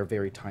 but they are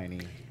very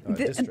tiny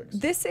districts.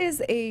 This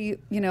is a,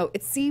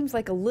 it seems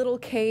like a little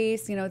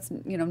case, it's,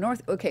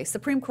 okay,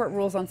 Supreme Court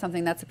rules on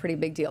something, that's a pretty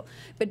big deal.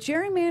 But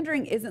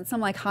gerrymandering isn't some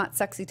like hot,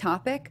 sexy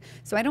topic,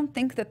 so I don't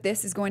think that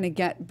this is going to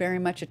get very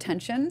much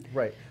attention.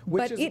 Right.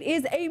 But it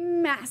is a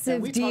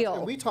massive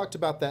deal. We talked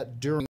about that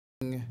during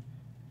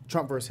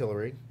Trump versus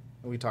Hillary.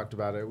 We talked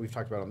about it. We've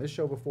talked about it on this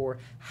show before.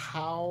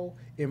 How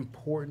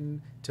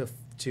important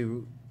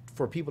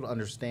for people to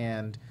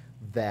understand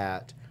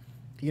that,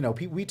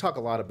 we talk a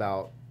lot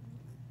about.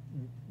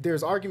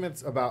 There's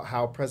arguments about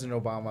how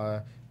President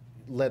Obama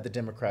led the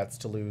Democrats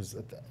to lose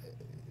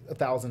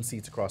 1,000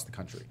 seats across the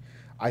country.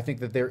 I think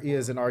that there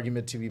is an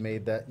argument to be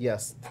made that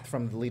yes,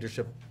 from the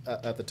leadership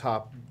at the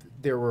top,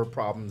 there were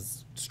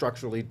problems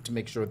structurally to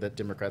make sure that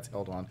Democrats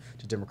held on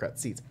to Democrat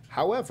seats.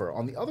 However,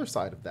 on the other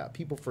side of that,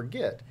 people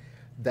forget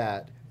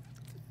that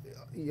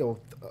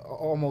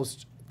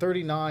almost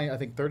 39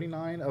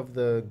 of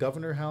the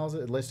governor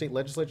houses, state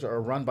legislature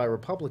are run by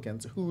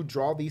Republicans who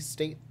draw these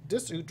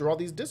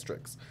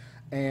districts,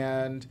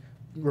 and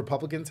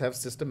Republicans have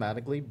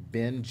systematically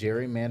been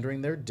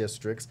gerrymandering their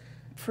districts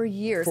for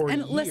years.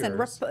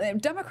 Listen,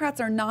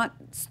 Democrats are not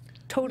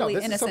totally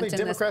innocent in this practice.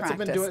 Democrats have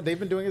been doing. They've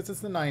been doing it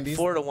since the 90s.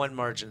 4-1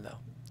 margin, though.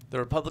 The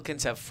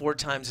Republicans have 4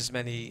 times as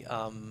many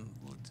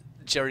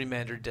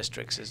gerrymandered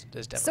districts as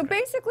Democrats. So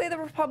basically, the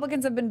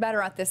Republicans have been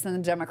better at this than the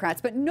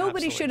Democrats, but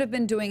nobody should have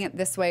been doing it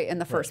this way in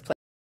the first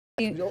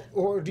place.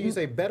 Or do you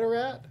say better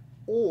at,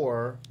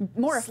 or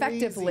more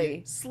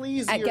effectively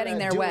at getting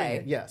their way?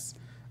 It. Yes,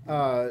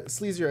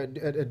 sleazier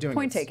at doing it.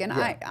 Point taken.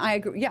 Yeah. I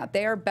agree. Yeah,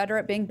 they are better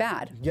at being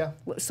bad. Yeah.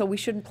 So we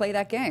shouldn't play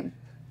that game.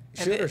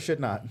 Should or should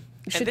not?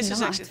 Should this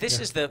not.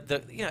 is the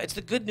it's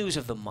the good news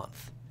of the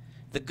month.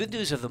 The good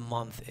news of the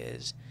month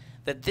is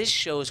that this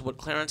shows what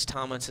Clarence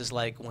Thomas is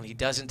like when he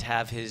doesn't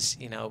have his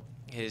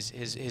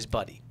his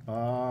buddy.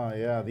 Oh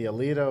yeah, the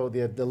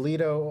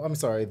Alito. I'm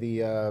sorry, the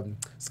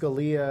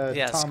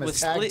Scalia Thomas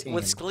tag team.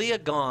 With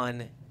Scalia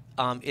gone,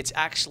 it's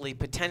actually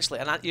potentially,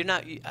 and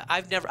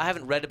I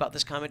haven't read about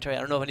this commentary. I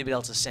don't know if anybody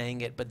else is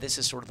saying it, but this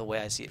is sort of the way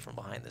I see it from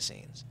behind the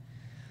scenes.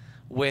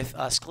 With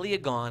Scalia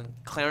gone,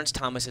 Clarence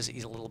Thomas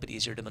he's a little bit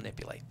easier to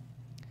manipulate.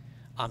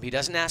 He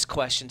doesn't ask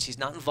questions. He's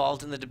not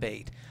involved in the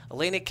debate.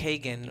 Elena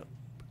Kagan,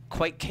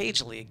 quite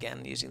cagely,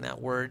 again, using that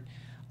word,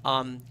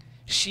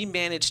 she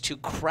managed to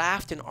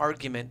craft an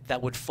argument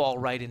that would fall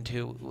right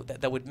into,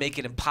 that would make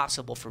it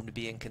impossible for him to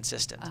be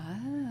inconsistent.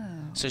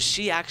 Oh. So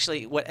she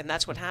actually, and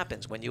that's what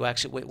happens when you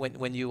actually,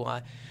 when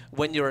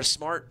you're a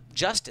smart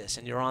justice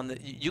and you're on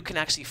you can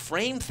actually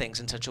frame things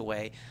in such a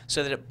way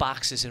so that it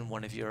boxes in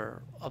one of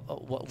your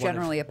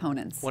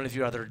opponents, one of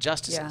your other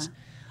justices. Yeah.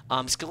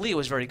 Scalia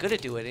was very good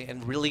at doing it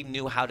and really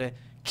knew how to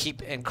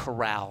keep and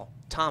corral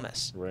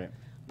Thomas. Right.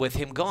 With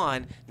him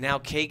gone, now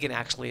Kagan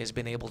actually has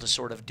been able to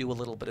sort of do a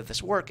little bit of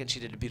this work, and she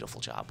did a beautiful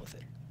job with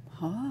it.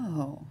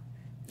 Oh.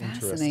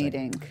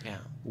 Fascinating. Yeah.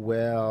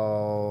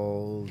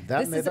 Well,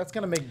 that's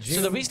going to make June.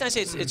 So the reason I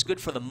say it's good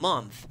for the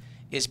month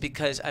is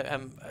because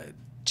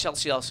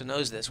Chelsea also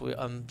knows this.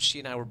 She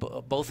and I were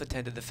both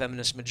attended the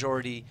Feminist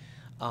Majority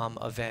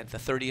event, the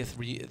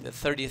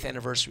 30th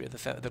anniversary of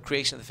the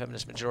creation of the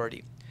Feminist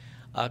Majority,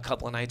 a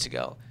couple of nights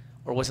ago,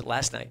 or was it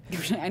last night?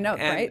 I know,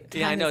 right?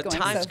 Yeah, I know.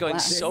 Time's going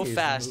so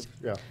fast.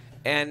 Yeah.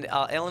 And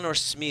Eleanor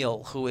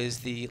Smeal, who is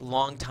the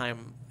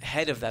longtime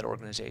head of that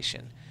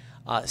organization,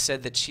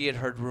 said that she had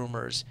heard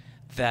rumors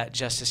that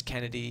Justice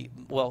Kennedy,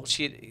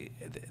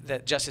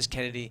 that Justice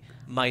Kennedy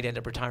might end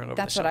up retiring over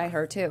That's the what summer. I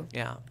heard too.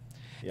 Yeah.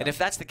 Yeah. And if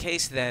that's the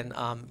case, then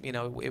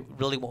it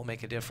really won't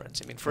make a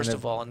difference. I mean, first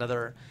of all,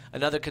 another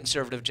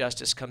conservative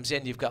justice comes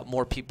in, you've got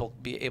more people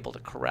be able to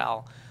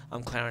corral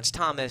Clarence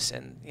Thomas,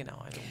 and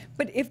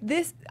But if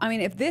this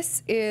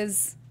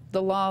is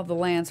the law of the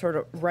land sort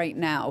of right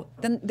now,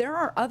 then there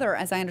are other,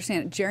 as I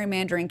understand it,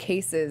 gerrymandering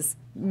cases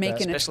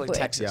making it especially split.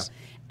 Texas.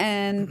 Yeah.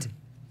 And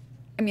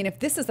I mean, if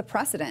this is the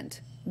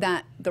precedent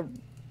that the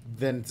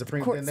then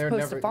Supreme court's then they're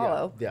supposed never to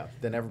follow. Yeah,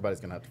 then everybody's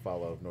going to have to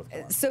follow North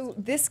Carolina. So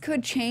this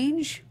could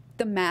change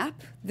the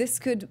map. This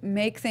could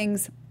make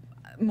things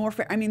more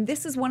fair. I mean,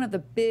 this is one of the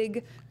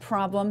big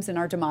problems in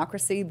our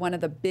democracy. One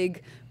of the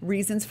big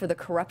reasons for the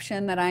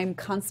corruption that I'm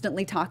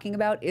constantly talking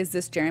about is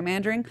this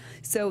gerrymandering.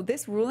 So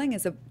this ruling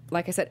is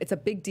like I said, it's a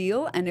big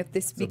deal. And if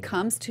this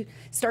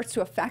starts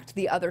to affect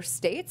the other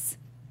states,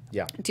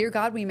 yeah. dear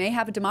God, we may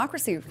have a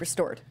democracy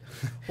restored.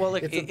 Well,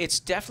 it's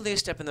definitely a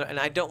step in the, and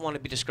I don't want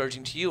to be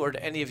discouraging to you or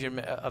to any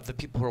of the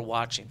people who are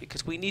watching,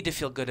 because we need to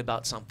feel good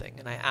about something.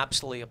 And I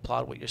absolutely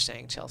applaud what you're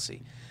saying,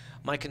 Chelsea.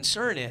 My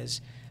concern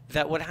is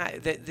that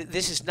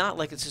this is not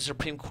like it's a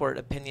Supreme Court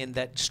opinion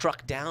that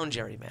struck down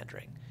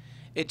gerrymandering.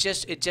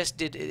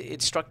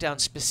 It struck down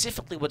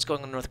specifically what's going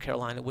on in North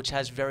Carolina, which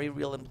has very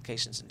real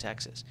implications in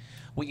Texas.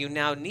 What you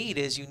now need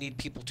is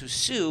people to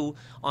sue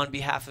on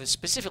behalf of,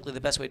 specifically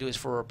the best way to do is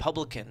for a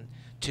Republican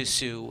to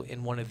sue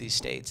in one of these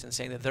states and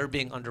saying that they're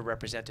being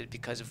underrepresented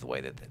because of the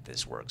way that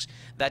this works.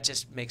 That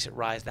just makes it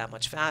rise that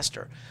much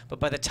faster. But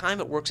by the time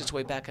it works its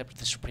way back up to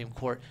the Supreme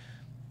Court,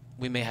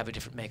 we may have a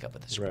different makeup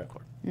of the Supreme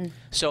Court.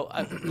 So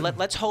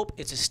let's hope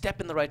it's a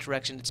step in the right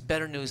direction. It's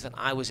better news than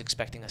I was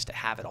expecting us to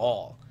have at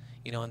all,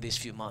 in these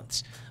few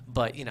months.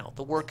 But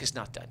the work is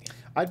not done yet.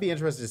 I'd be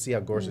interested to see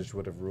how Gorsuch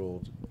would have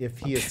ruled if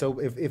he is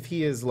if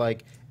he is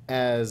like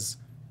as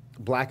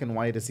black and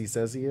white as he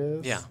says he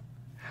is. Yeah.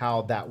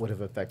 How that would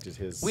have affected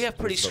his. We have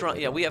pretty strong.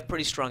 Yeah, we have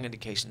pretty strong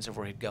indications of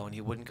where he'd go, and he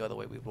wouldn't go the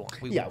way we want.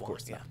 Yeah, of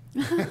course.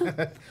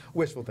 Yeah.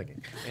 Wishful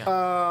thinking.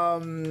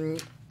 Yeah.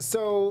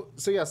 So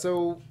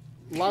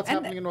lots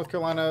happening in North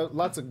Carolina.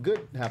 Lots of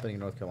good happening in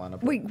North Carolina.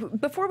 Wait,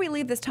 before we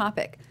leave this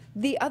topic,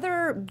 the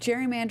other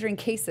gerrymandering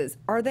cases,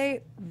 are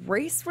they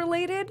race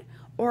related,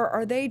 or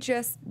are they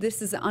just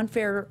this is an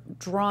unfair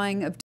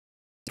drawing of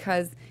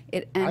because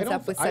it ends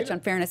up with such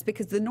unfairness?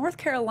 Because the North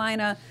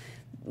Carolina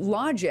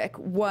logic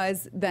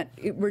was that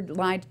it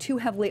relied too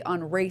heavily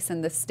on race,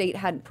 and the state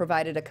hadn't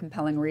provided a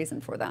compelling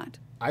reason for that.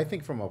 I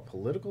think from a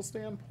political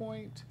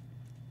standpoint,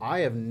 I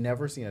have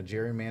never seen a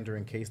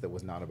gerrymandering case that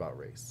was not about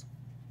race.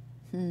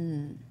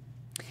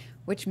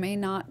 Which may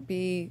not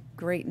be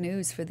great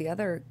news for the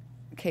other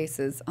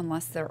cases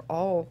unless they're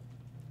all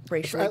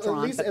racially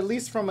drawn. At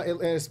least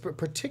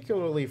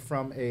particularly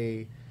from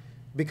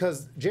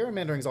because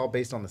gerrymandering is all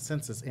based on the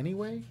census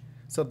anyway.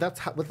 So that's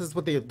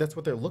what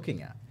they're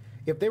looking at.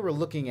 If they were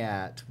looking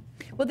at,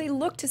 well, they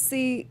look to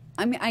see.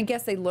 I mean, I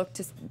guess they look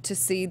to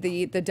see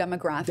the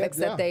demographics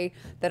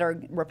that are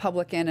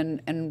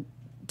Republican and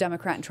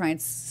Democrat, and try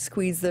and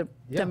squeeze the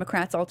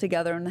Democrats all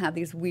together and have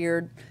these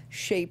weird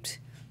shaped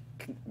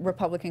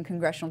Republican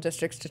congressional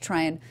districts to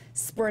try and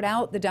spread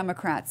out the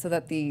Democrats so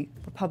that the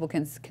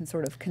Republicans can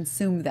sort of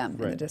consume them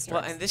in the districts.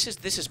 Well, and this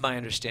is my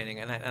understanding,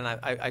 and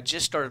I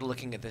just started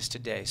looking at this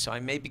today, so I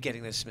may be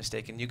getting this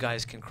mistaken. You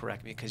guys can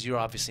correct me because you're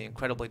obviously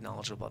incredibly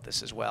knowledgeable about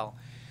this as well,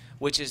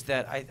 which is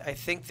that I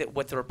think that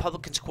what the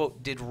Republicans,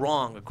 quote, did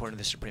wrong, according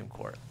to the Supreme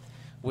Court,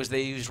 was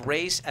they used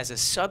race as a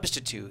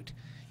substitute,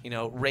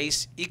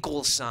 race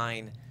equals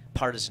sign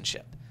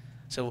partisanship.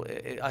 So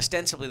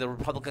ostensibly, the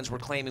Republicans were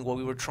claiming, well,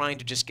 we were trying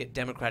to just get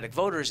Democratic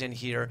voters in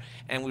here,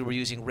 and we were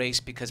using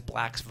race because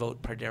blacks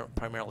vote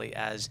primarily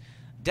as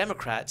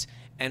Democrats.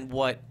 And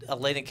what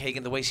Elena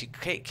Kagan, the way she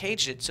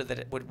caged it so that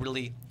it would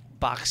really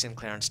box in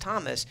Clarence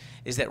Thomas,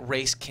 is that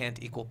race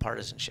can't equal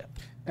partisanship.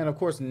 And of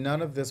course,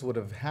 none of this would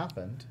have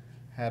happened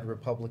had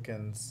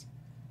Republicans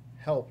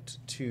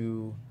helped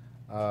to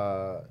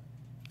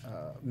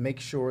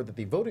make sure that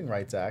the Voting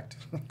Rights Act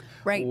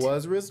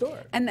was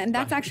restored. And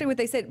that's actually what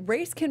they said.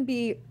 Race can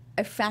be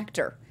a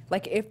factor.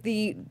 Like if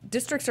the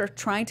districts are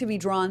trying to be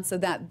drawn so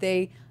that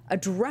they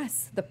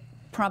address the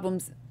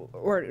problems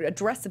or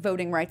address the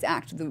Voting Rights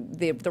Act,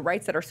 the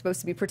rights that are supposed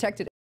to be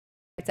protected in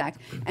the Voting Rights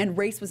Act, and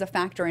race was a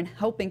factor in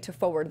helping to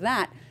forward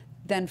that,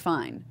 then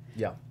fine.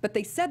 Yeah. But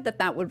they said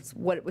that was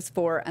what it was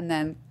for, and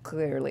then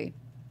clearly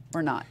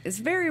or not. It's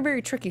very,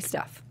 very tricky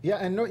stuff. Yeah,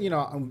 and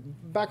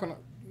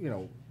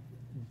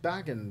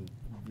back in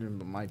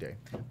my day.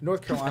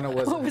 North Carolina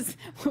was. what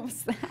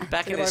was that?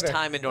 Back in his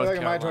time in North Back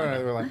in my Carolina. time,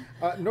 they were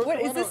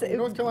like,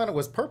 North Carolina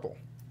was purple.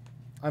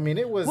 I mean,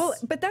 it was. Well,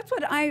 but that's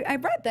what I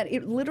read, that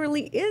it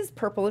literally is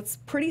purple. It's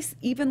pretty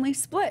evenly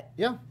split.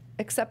 Yeah.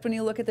 Except when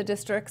you look at the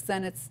districts,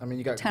 then it's I mean,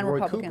 you got 10 Roy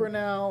Republican. Cooper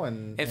now,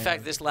 In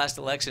fact, this last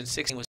election,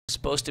 16 was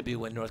supposed to be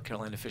when North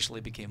Carolina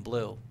officially became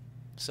blue.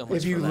 So much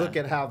if you for that. look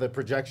at how the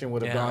projection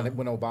would have Yeah. gone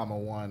when Obama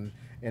won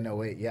in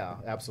 08, yeah,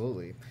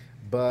 absolutely.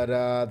 But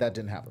that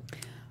didn't happen.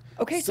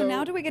 Okay, so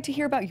now do we get to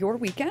hear about your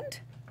weekend?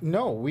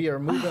 No, we are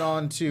moving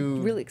on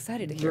to. Really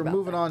excited to hear about We're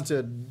moving that. on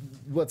to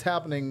what's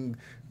happening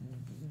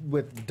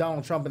with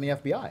Donald Trump and the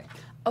FBI.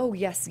 Oh,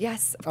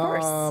 yes, of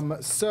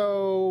course.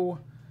 So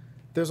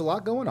there's a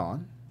lot going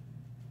on.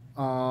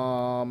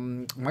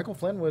 Michael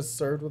Flynn was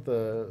served with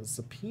a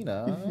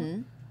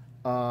subpoena,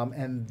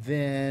 and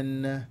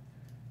then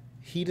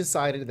he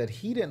decided that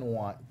he didn't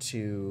want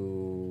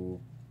to,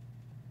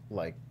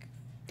 like.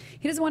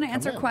 He doesn't want to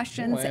answer in.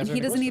 questions, He and doesn't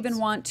he wanna answer doesn't any even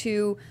want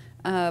to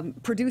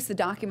produce the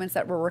documents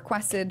that were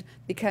requested,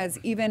 because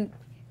even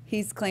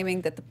he's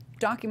claiming that the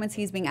documents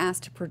he's being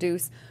asked to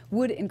produce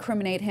would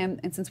incriminate him,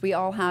 and since we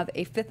all have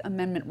a Fifth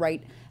Amendment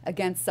right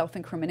against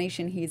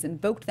self-incrimination, he's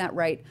invoked that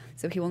right,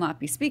 so he will not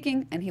be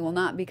speaking, and he will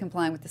not be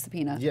complying with the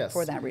subpoena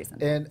for that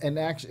reason. And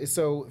actually,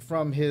 so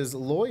from his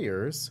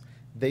lawyers,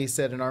 they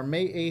said in our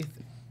May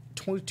 8th,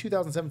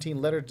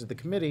 2017 letter to the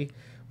committee,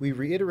 we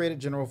reiterated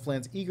General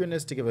Flynn's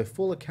eagerness to give a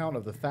full account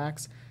of the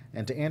facts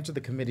and to answer the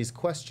committee's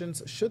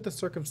questions should the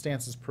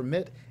circumstances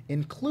permit,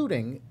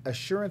 including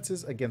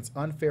assurances against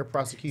unfair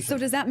prosecution. So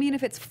does that mean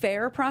if it's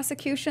fair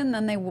prosecution,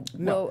 then they will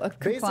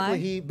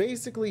comply?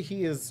 Basically,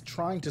 he is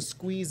trying to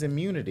squeeze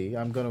immunity,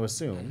 I'm going to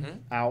assume,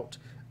 out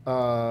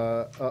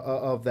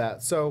of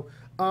that. So,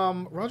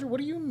 Roger, what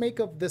do you make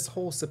of this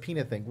whole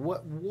subpoena thing?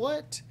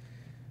 What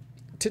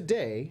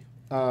today...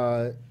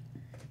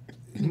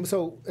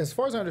 So, as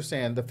far as I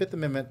understand, the Fifth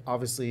Amendment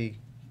obviously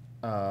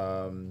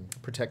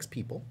protects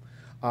people.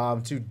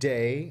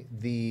 Today,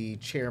 the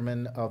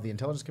chairman of the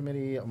Intelligence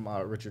Committee,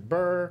 Richard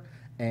Burr,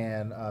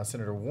 and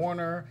Senator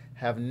Warner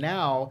have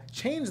now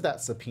changed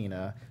that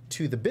subpoena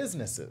to the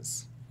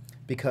businesses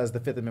because the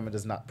Fifth Amendment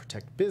does not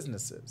protect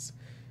businesses.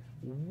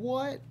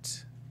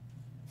 What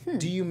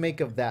do you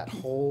make of that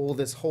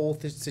this whole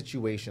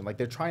situation? Like,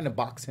 they're trying to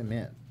box him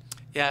in.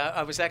 Yeah,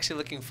 I was actually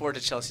looking forward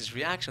to Chelsea's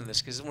reaction to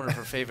this because it's one of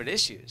her favorite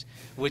issues,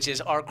 which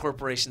is, are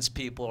corporations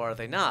people or are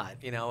they not?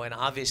 You know, and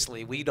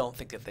obviously we don't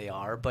think that they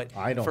are, but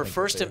I don't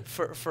think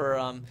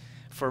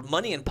for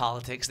money in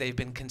politics, they've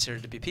been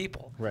considered to be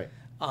people. Right.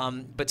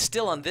 But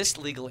still, on this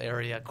legal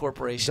area,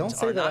 corporations Don't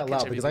say are that not out loud,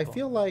 considered because I people.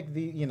 feel like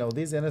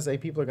these NSA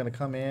people are going to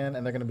come in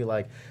and they're going to be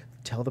like,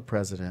 tell the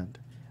president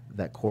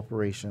that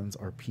corporations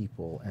are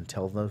people, and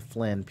tell the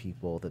Flynn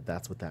people that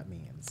that's what that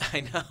means.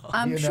 I know.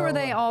 I'm sure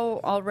they all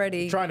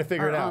already trying to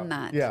figure are it out on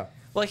that. Yeah.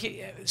 Well,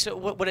 so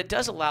what it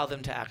does allow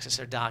them to access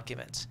their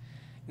documents.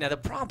 Now, the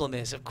problem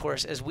is, of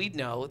course, as we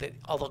know, that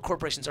although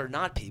corporations are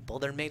not people,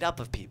 they're made up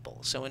of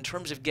people. So in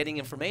terms of getting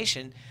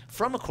information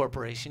from a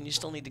corporation, you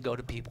still need to go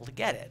to people to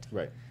get it.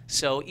 Right.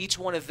 So each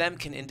one of them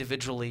can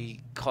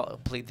individually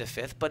plead the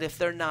Fifth, but if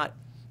they're not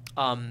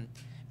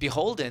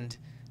beholden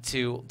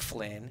to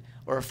Flynn,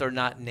 or if they're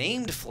not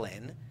named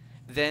Flynn,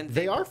 then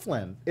They are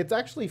Flynn. It's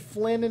actually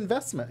Flynn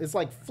Investment. It's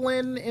like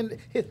Flynn, and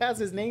it has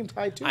his name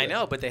tied to it. I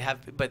know, but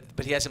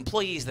but he has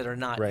employees that are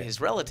not Right.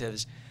 his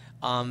relatives.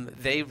 Or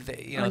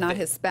not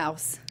his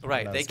spouse.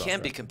 Right, Not they his spouse,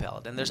 can be right.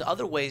 compelled, and there's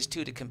other ways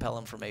too to compel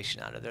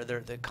information out of there.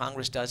 The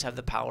Congress does have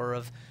the power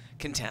of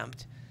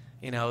contempt.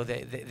 You know,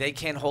 they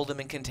can hold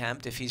him in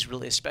contempt if he's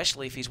really,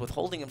 especially if he's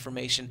withholding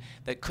information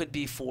that could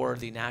be for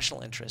the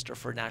national interest or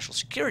for national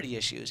security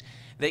issues.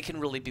 They can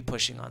really be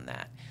pushing on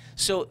that.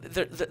 So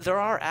there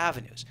are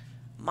avenues.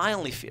 My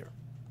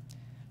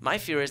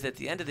fear is that at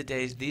the end of the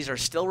day, these are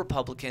still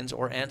Republicans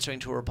or answering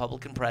to a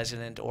Republican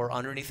president or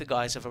underneath the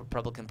guise of a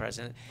Republican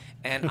president,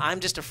 and I'm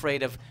just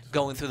afraid of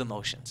going through the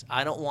motions.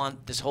 I don't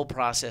want this whole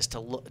process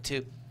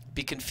to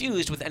be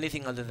confused with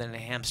anything other than a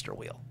hamster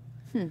wheel.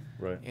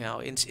 Right. You know,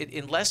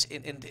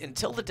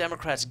 until the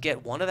Democrats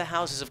get one of the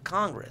houses of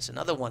Congress,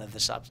 another one of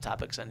the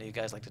topics I know you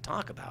guys like to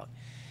talk about,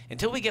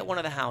 until we get one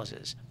of the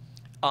houses,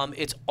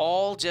 it's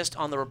all just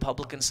on the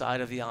Republican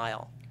side of the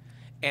aisle.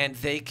 And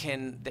they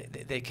can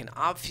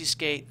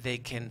obfuscate, they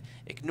can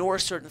ignore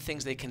certain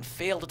things, they can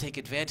fail to take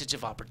advantage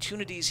of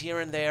opportunities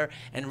here and there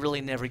and really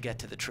never get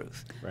to the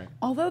truth. Right.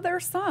 Although there are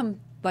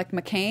some, like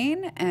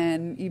McCain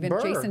and even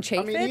Burr. Jason Chaffetz.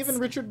 I mean, even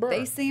Richard Burr.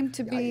 They seem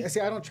to be...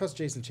 See, I don't trust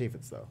Jason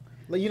Chaffetz, though.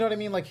 Like, you know what I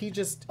mean? Like, he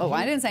just... Oh,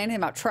 I didn't say anything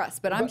about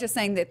trust, but I'm just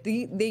saying that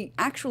they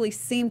actually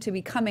seem to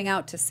be coming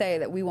out to say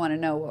that we want to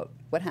know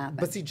what happened.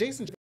 But see,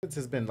 Jason Chaffetz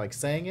has been, like,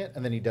 saying it,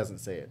 and then he doesn't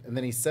say it. And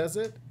then he says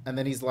it, and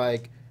then he's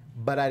like,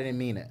 but I didn't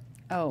mean it.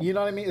 Oh. You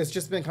know what I mean? It's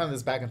just been kind of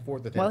this back and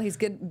forth with him. Well,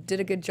 did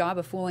a good job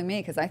of fooling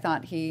me because I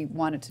thought he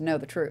wanted to know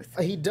the truth.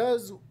 He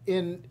does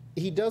want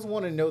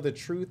to know the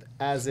truth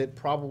as it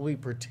probably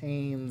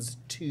pertains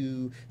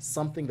to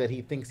something that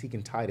he thinks he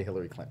can tie to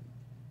Hillary Clinton.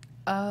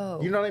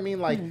 Oh. You know what I mean?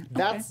 Like,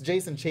 that's okay.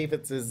 Jason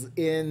Chaffetz's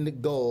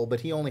end goal, but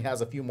he only has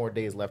a few more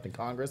days left in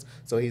Congress,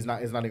 so he's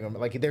not even,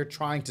 like, they're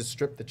trying to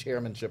strip the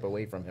chairmanship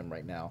away from him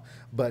right now,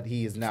 but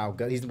he is now,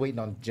 he's waiting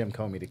on Jim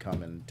Comey to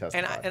come and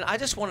testify. And I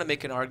just want to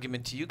make an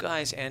argument to you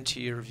guys and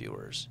to your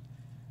viewers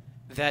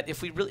that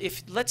if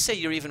let's say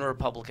you're even a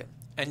Republican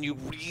and you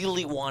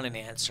really want an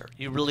answer,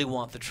 you really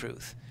want the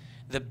truth,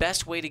 the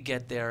best way to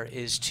get there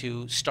is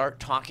to start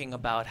talking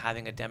about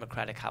having a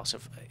Democratic House,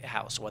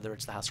 whether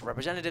it's the House of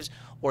Representatives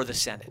or the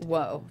Senate.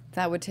 Whoa,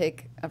 that would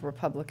take a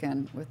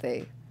Republican with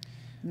a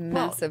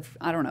massive,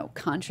 I don't know,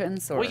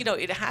 conscience or... Well, you know,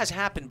 it has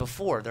happened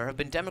before. There have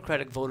been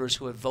Democratic voters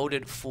who have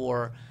voted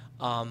for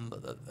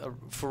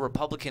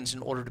Republicans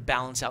in order to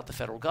balance out the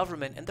federal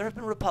government, and there have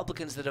been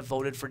Republicans that have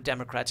voted for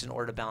Democrats in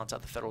order to balance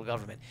out the federal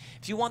government.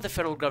 If you want the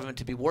federal government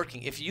to be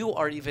working, if you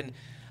are even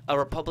a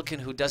Republican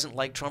who doesn't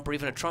like Trump or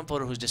even a Trump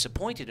voter who's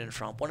disappointed in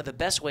Trump, one of the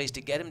best ways to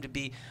get him to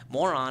be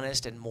more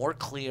honest and more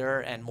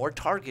clear and more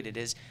targeted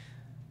is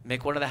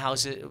make one of the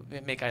houses,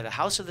 make either the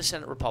House or the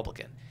Senate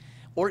Republican,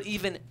 or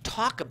even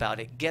talk about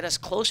it, get us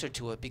closer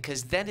to it,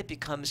 because then it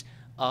becomes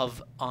a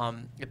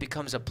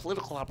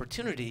political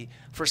opportunity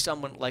for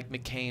someone like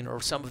McCain or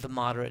some of the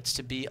moderates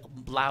to be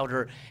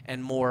louder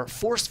and more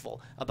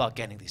forceful about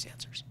getting these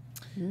answers.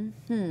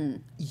 Mm-hmm.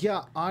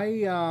 Yeah,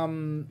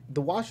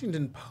 the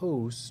Washington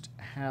Post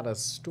had a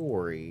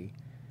story.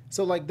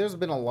 So, like, there's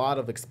been a lot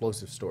of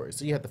explosive stories.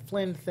 So you had the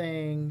Flynn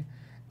thing,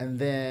 and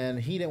then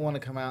he didn't want to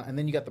come out, and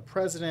then you got the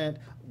president,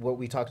 what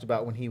we talked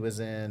about when he was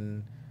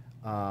in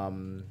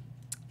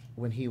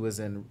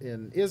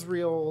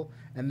Israel,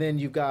 and then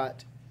you've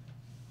got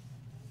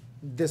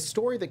this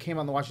story that came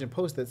out in the Washington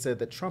Post that said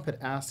that Trump had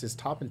asked his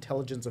top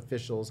intelligence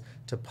officials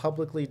to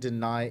publicly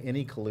deny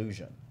any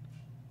collusion.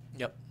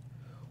 Yep.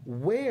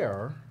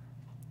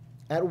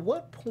 At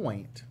what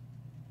point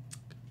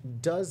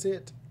does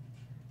it,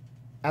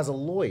 as a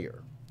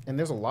lawyer, and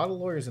there's a lot of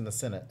lawyers in the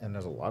Senate and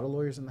there's a lot of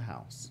lawyers in the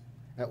House,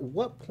 at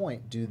what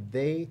point do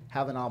they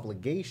have an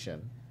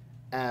obligation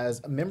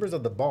as members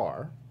of the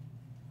bar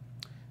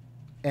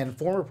and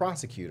former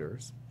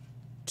prosecutors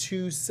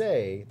to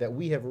say that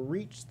we have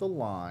reached the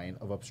line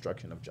of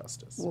obstruction of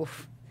justice?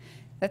 Oof.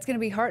 That's going to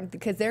be hard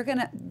because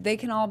they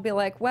can all be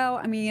like, well,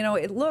 I mean, you know,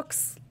 it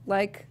looks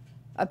like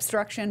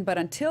obstruction, but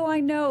until I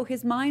know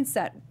his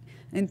mindset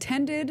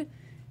intended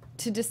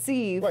to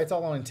deceive. Right, it's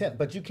all on intent,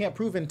 but you can't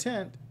prove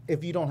intent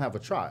if you don't have a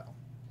trial.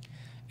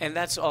 And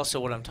that's also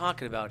what I'm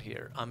talking about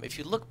here. If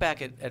you look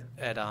back at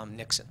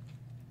Nixon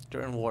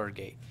during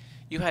Watergate,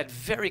 you had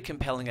very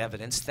compelling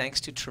evidence, thanks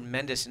to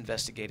tremendous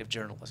investigative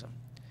journalism,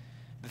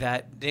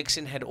 that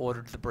Nixon had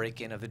ordered the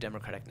break-in of the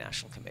Democratic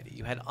National Committee.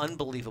 You had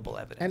unbelievable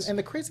evidence. And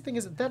the crazy thing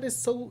is that is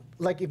so,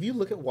 like, if you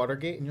look at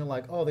Watergate and you're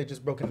like, oh, they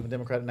just broke into the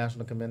Democratic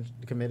National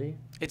Committee.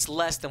 It's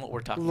less than what we're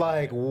talking about.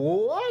 Like,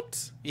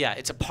 what? Yeah,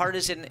 it's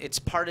partisan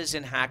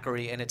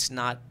hackery, and it's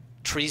not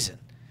treason.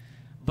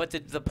 But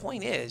the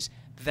point is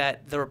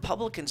that the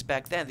Republicans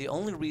back then, the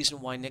only reason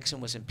why Nixon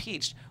was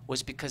impeached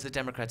was because the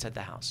Democrats had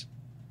the House.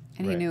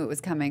 And he knew it was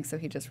coming, so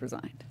he just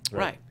resigned.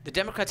 Right. The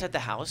Democrats had the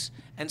House,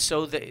 and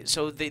so they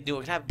knew it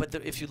would happen. But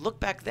if you look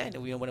back then,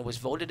 you know, when it was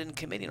voted in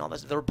committee and all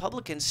this, the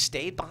Republicans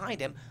stayed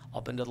behind him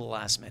up until the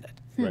last minute.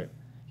 Right.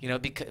 You know,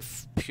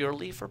 because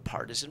purely for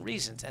partisan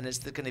reasons, and it's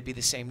going to be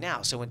the same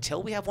now. So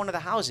until we have one of the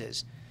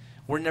houses,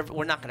 we're not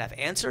going to have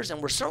answers,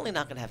 and we're certainly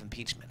not going to have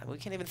impeachment. I mean, we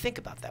can't even think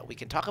about that. We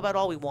can talk about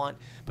all we want,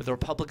 but the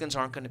Republicans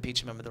aren't going to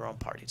impeach a member of their own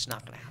party. It's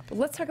not going to happen.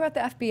 Let's talk about the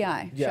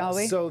FBI, shall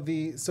we?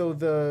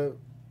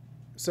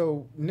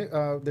 So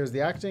there's the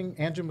acting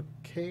Andrew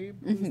McCabe,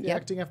 who's the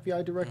acting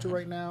FBI director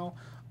right now.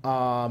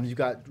 You've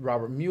got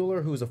Robert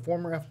Mueller, who's a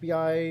former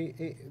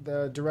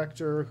FBI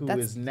director, who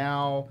is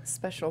now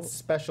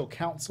special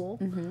counsel.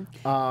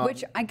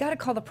 Which I got to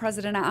call the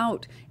president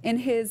out. In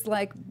his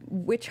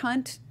witch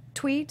hunt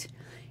tweet,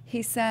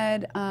 he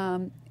said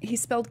he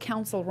spelled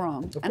counsel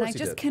wrong, and I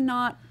just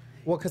cannot.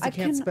 Well, because he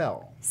can't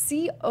spell.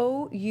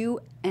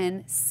 C-O-U-N-C-E-L.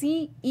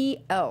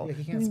 Yeah,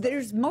 he can't spell.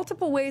 There's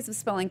multiple ways of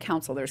spelling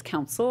counsel. There's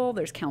counsel,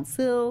 there's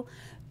council,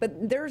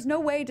 but there's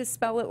no way to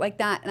spell it like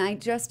that. And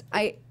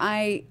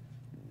I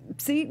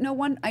see no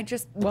one.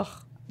 Ugh.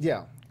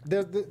 Yeah.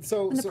 When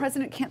the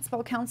president can't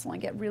spell counsel, I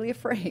get really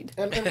afraid.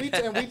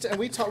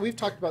 We've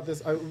talked about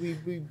this.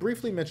 We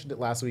briefly mentioned it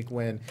last week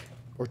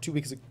or 2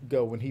 weeks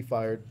ago when he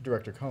fired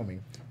Director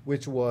Comey,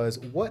 which was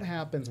what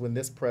happens when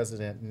this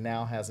president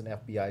now has an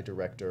FBI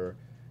director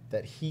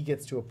that he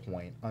gets to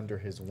appoint under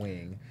his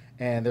wing.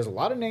 And there's a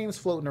lot of names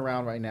floating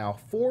around right now.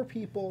 4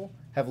 people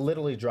have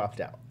literally dropped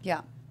out.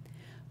 Yeah.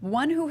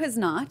 One who has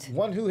not.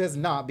 One who has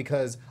not,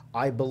 because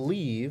I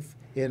believe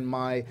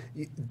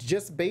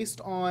just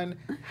based on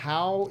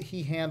how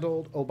he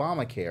handled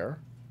Obamacare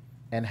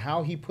and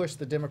how he pushed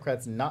the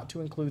Democrats not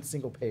to include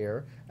single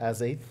payer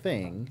as a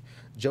thing,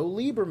 Joe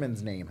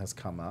Lieberman's name has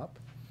come up.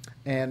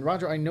 And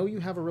Roger, I know you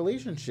have a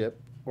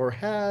relationship, or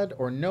had,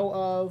 or know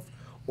of,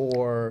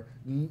 or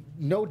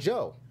know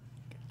Joe.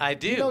 I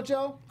do. You know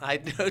Joe? I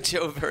know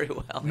Joe very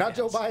well. Not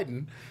Joe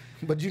Biden.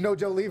 But you know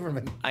Joe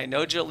Lieberman. I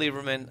know Joe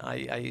Lieberman.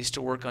 I used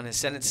to work on his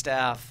Senate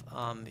staff.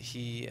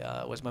 He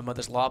was my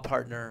mother's law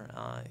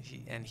partner,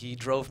 he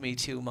drove me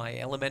to my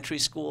elementary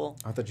school.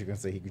 I thought you were going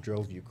to say he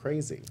drove you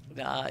crazy.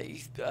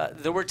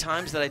 There were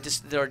times that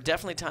there are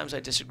definitely times I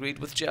disagreed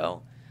with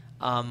Joe.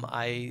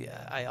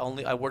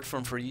 I worked for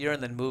him for a year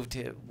and then moved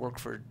to work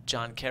for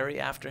John Kerry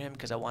after him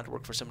because I wanted to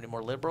work for somebody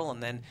more liberal,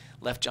 and then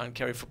left John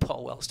Kerry for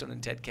Paul Wellstone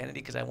and Ted Kennedy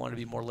because I wanted to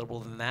be more liberal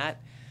than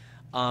that.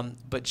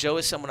 But Joe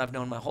is someone I've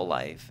known my whole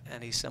life,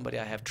 and he's somebody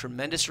I have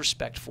tremendous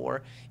respect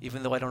for,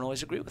 even though I don't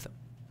always agree with him.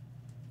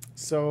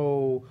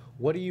 So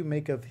what do you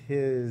make of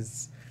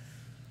his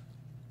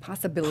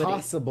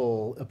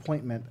possible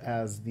appointment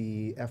as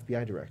the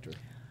FBI director?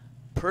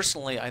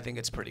 Personally, I think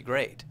it's pretty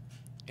great.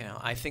 You know,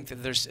 I think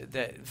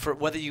that for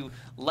whether you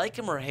like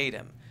him or hate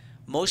him,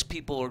 most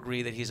people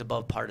agree that he's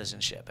above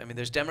partisanship. I mean,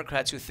 there's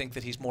Democrats who think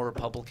that he's more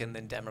Republican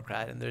than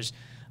Democrat, and there's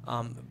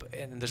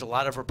a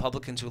lot of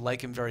Republicans who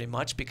like him very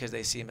much because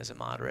they see him as a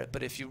moderate.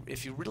 But if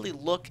you really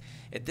look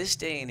at this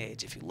day and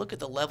age, if you look at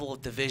the level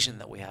of division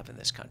that we have in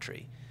this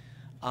country,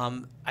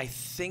 I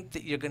think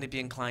that you're going to be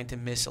inclined to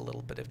miss a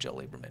little bit of Joe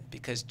Lieberman,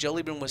 because Joe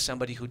Lieberman was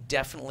somebody who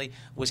definitely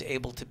was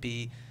able to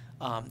be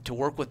to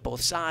work with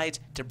both sides,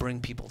 to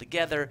bring people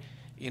together.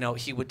 You know,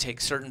 he would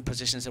take certain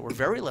positions that were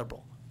very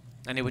liberal,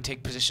 and he would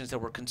take positions that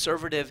were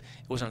conservative.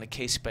 It was on a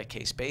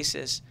case-by-case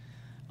basis.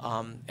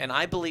 And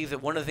I believe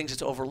that one of the things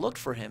that's overlooked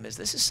for him is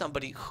this is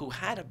somebody who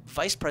had a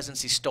vice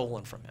presidency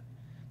stolen from him.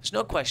 There's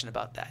no question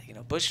about that. You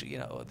know, Bush, you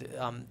know,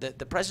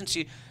 the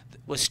presidency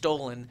was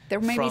stolen. There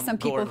may be some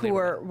people who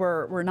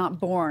were were not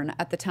born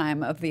at the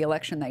time of the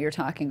election that you're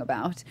talking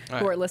about,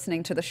 who are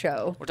listening to the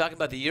show. We're talking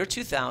about the year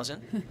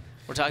 2000.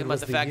 We're talking about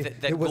the fact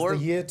that it was Gore,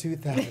 the year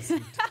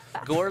 2000.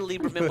 Gore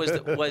Lieberman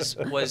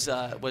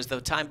was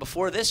the time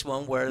before this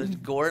one where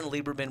Gore and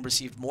Lieberman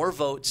received more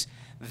votes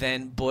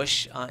than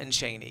Bush and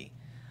Cheney.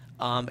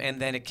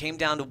 And then it came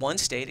down to one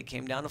state. It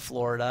came down to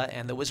Florida,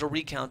 and there was a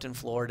recount in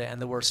Florida,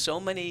 and there were so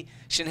many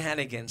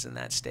shenanigans in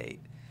that state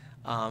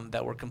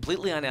that were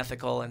completely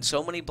unethical, and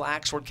so many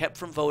blacks were kept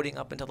from voting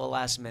up until the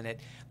last minute.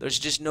 There's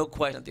just no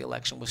question that the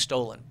election was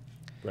stolen.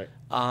 Right.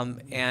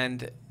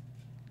 And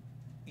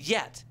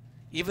yet,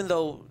 even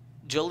though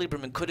Joe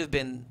Lieberman could have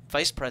been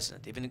vice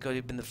president, even could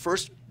have been the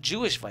first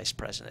Jewish vice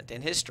president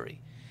in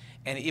history,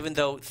 and even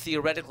though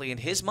theoretically in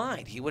his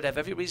mind he would have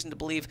every reason to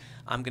believe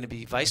I'm going to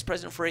be vice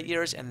president for 8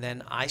 years and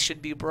then I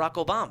should be Barack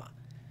Obama,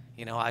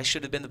 you know, I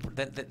should have been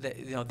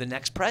the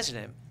next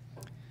president,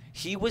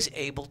 he was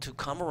able to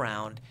come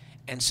around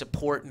and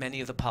support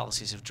many of the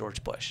policies of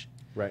George Bush.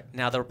 Right.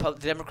 Now the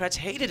Democrats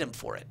hated him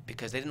for it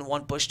because they didn't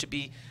want Bush to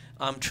be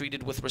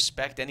treated with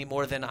respect any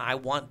more than I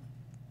want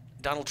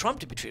Donald Trump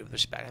to be treated with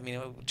respect. I mean,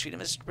 treat him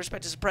with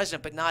respect as a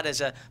president, but not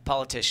as a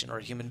politician or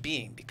a human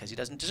being, because he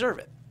doesn't deserve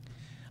it.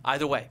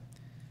 Either way,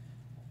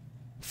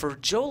 for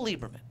Joe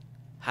Lieberman,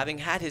 having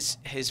had his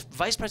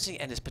vice presidency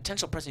and his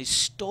potential presidency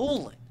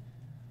stolen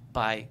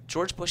by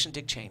George Bush and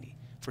Dick Cheney,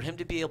 for him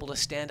to be able to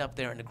stand up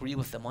there and agree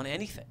with them on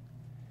anything,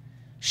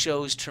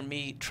 shows to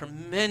me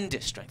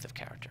tremendous strength of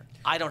character.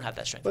 I don't have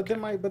that strength.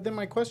 But then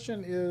my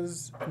question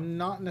is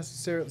not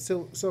necessarily.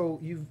 So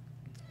you've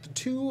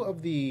two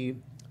of the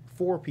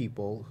 4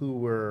 people who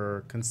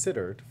were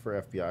considered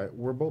for FBI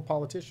were both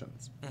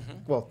politicians. Mm-hmm.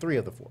 Well, 3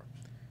 of the 4.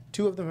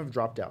 2 of them have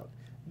dropped out.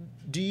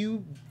 Do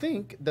you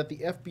think that the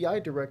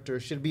FBI director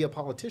should be a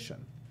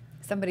politician?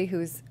 Somebody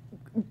who's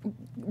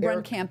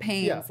run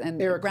campaigns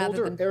and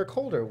Eric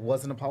Holder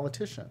wasn't a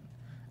politician.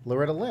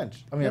 Loretta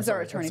Lynch. I mean,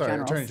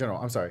 Attorney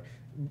General. I'm sorry.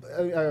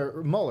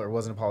 Mueller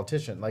wasn't a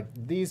politician. Like,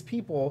 these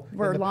people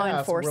were in the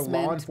past were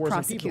law enforcement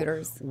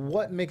prosecutors. People.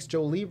 What makes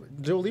Joe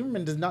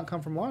Lieberman does not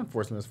come from law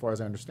enforcement, as far as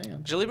I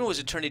understand. Joe Lieberman was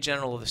Attorney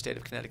General of the state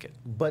of Connecticut.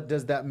 But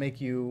does that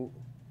make you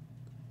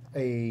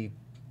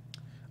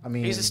I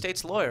mean, he's a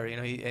state's lawyer, you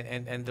know,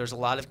 and there's a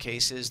lot of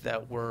cases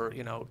that were,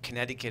 you know,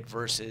 Connecticut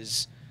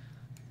versus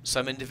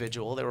some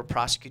individual. They were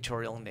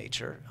prosecutorial in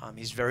nature.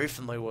 He's very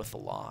familiar with the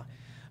law.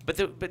 But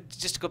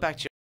just to go back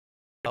to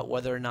about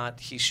whether or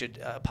not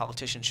a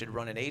politician should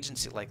run an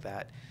agency like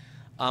that.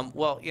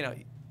 Well, you know,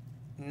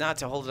 not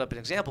to hold it up an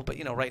example, but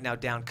you know, right now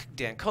Dan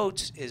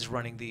Coates is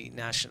running the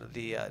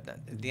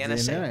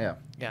NSA.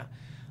 Yeah.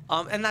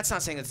 And that's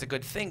not saying it's a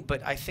good thing,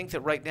 but I think that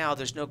right now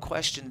there's no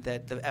question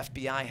that the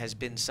FBI has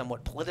been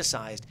somewhat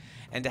politicized,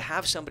 and to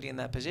have somebody in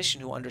that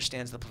position who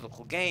understands the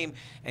political game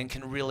and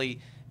can really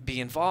be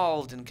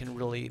involved and can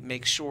really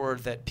make sure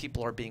that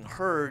people are being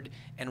heard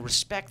and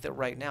respect that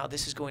right now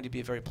this is going to be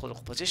a very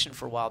political position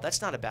for a while,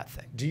 that's not a bad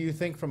thing. Do you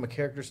think from a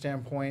character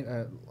standpoint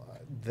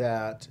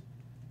that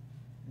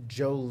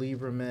Joe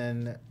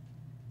Lieberman,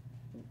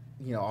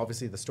 you know,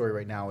 obviously the story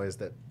right now is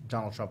that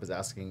Donald Trump is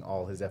asking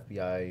all his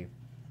FBI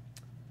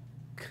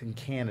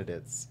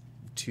candidates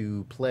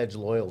to pledge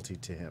loyalty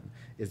to him.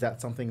 Is that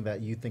something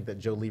that you think that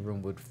Joe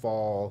Lieberman would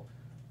fall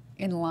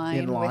in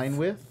line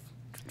with?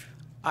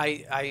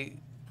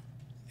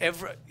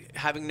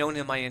 Having known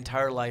him my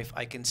entire life,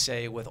 I can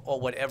say with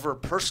whatever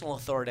personal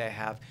authority I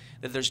have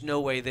that there's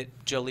no way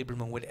that Joe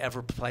Lieberman would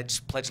ever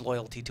pledge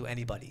loyalty to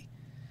anybody.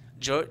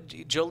 Joe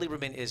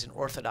Lieberman is an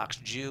Orthodox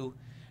Jew.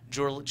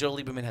 Joe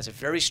Lieberman has a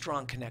very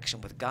strong connection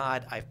with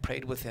God. I've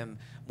prayed with him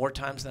more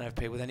times than I've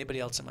prayed with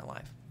anybody else in my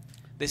life.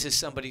 This is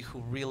somebody who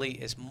really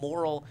is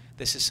moral.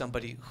 This is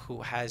somebody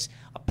who has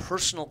a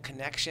personal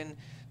connection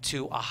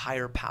to a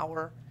higher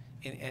power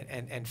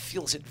and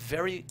feels it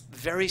very,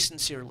 very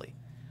sincerely.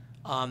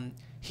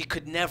 He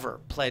could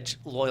never pledge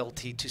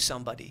loyalty to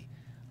somebody.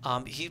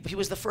 He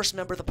was the first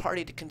member of the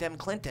party to condemn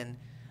Clinton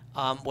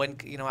when,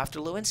 after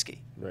Lewinsky.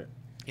 Right.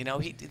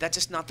 That's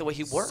just not the way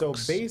he works. So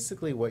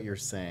basically what you're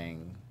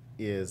saying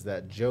is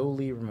that Joe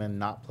Lieberman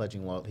not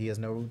pledging loyalty, he has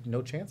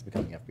no chance of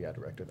becoming FBI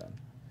director then.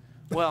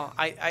 Well,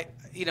 I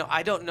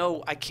don't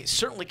know.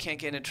 Certainly can't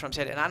get into Trump's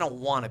head, and I don't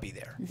want to be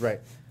there. Right.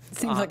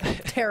 Seems like a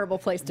terrible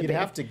place to be. You'd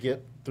have to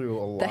get through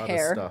a lot of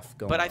stuff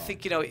going on. But I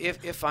think,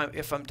 if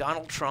I'm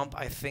Donald Trump,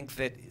 I think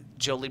that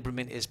Joe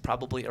Lieberman is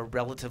probably a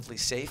relatively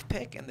safe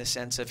pick in the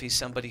sense of he's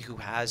somebody who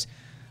has,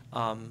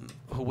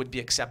 who would be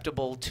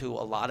acceptable to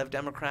a lot of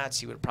Democrats.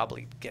 He would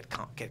probably get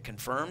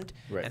confirmed,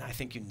 right. And I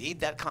think you need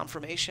that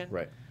confirmation.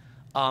 Right.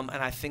 And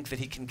I think that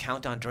he can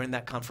count on during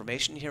that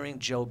confirmation hearing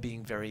Joe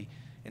being very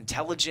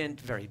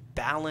intelligent, very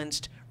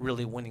balanced,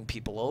 really winning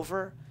people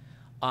over.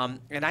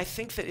 And I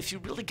think that if you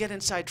really get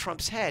inside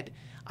Trump's head,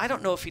 I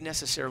don't know if he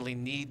necessarily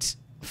needs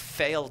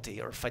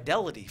fealty or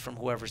fidelity from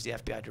whoever's the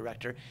FBI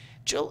director.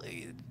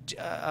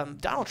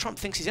 Donald Trump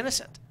thinks he's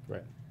innocent.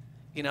 Right.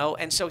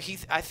 And so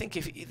I think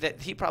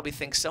he probably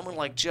thinks someone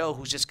like Joe,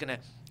 who's just going to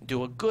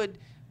do a good,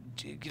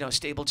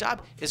 stable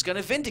job, is going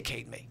to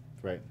vindicate me.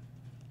 Right.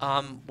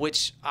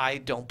 Which I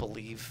don't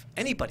believe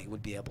anybody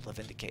would be able to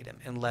vindicate him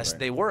unless Right.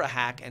 they were a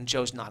hack, and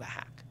Joe's not a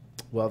hack.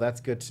 Well,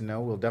 that's good to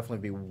know. We'll definitely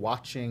be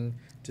watching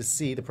to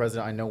see. The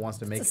president, I know, wants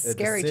to make It's a a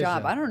scary decision.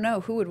 job. I don't know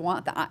who would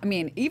want that. I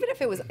mean, even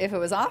if it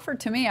was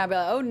offered to me, I'd be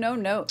like, oh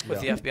no. With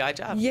the FBI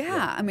job.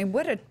 Yeah, I mean,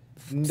 what a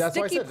That's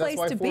why I sticky said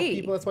place to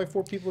be. That's why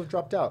 4 people have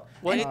dropped out.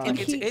 Well, And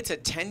it's a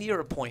 10-year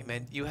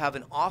appointment. You have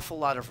an awful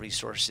lot of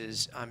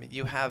resources.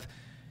 You have,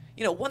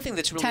 one thing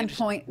that's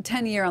really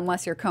 10 year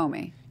unless you're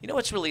Comey.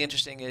 what's really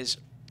interesting is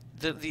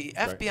the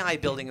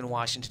FBI building in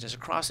Washington is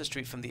across the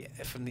street from the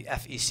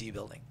FEC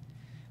building.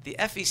 The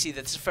FEC,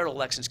 that's the Federal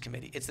Elections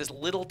Committee. It's this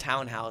little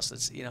townhouse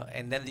that's,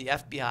 and then the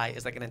FBI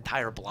is like an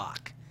entire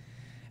block.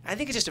 I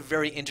think it's just a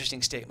very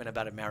interesting statement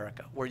about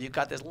America, where you've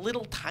got this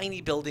little tiny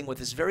building with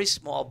this very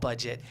small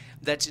budget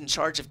that's in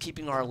charge of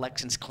keeping our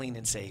elections clean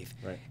and safe.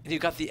 Right. And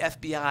you've got the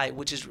FBI,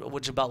 which is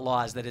about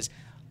laws, that is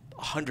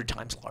 100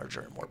 times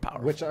larger and more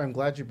powerful. Which I'm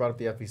glad you brought up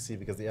the FEC,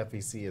 because the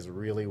FEC is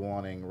really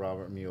wanting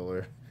Robert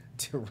Mueller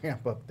to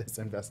ramp up this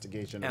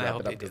investigation and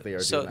wrap it up, because they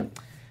are doing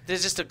that.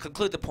 Just to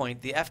conclude the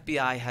point, the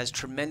FBI has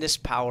tremendous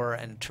power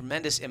and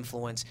tremendous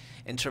influence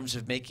in terms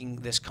of making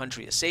this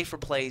country a safer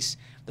place.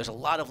 There's a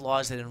lot of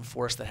laws that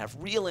enforce that have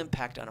real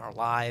impact on our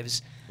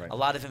lives, Right. a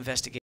lot of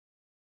investigation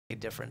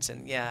difference.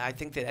 And yeah, I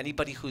think that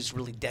anybody who's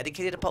really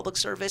dedicated to public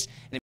service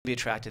and be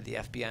attracted to the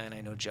FBI, and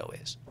I know Joe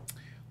is.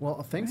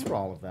 Well, thanks for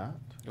all of that.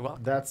 You're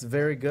welcome. That's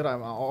very good.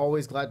 I'm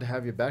always glad to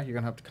have you back. You're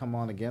going to have to come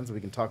on again so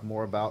we can talk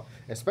more about,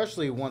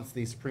 especially once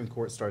the Supreme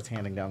Court starts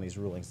handing down these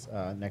rulings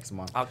next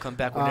month. I'll come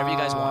back whenever you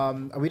guys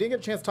want. We didn't get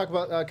a chance to talk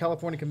about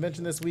California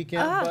Convention this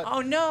weekend. But,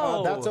 oh,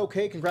 no. that's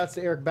okay. Congrats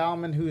to Eric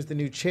Bauman, who's the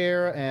new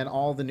chair, and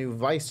all the new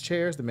vice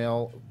chairs, the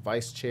male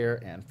vice chair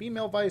and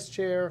female vice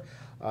chair,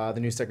 the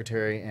new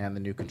secretary and the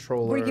new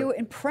controller. Were you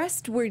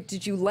impressed?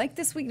 Did you like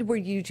this week? Were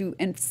you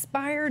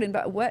inspired? And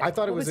what? I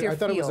thought it what was. your I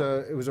thought feel?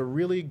 it was a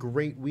really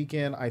great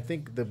weekend. I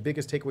think the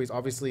biggest takeaway is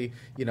obviously,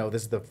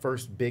 this is the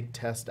first big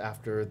test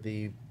after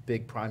the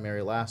big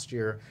primary last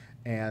year.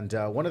 And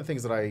one of the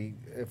things that I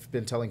have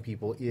been telling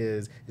people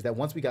is that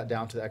once we got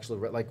down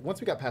to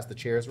once we got past the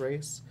chairs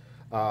race,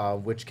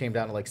 which came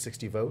down to like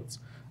 60 votes,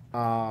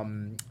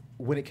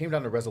 when it came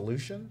down to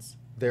resolutions,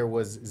 there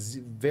was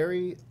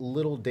very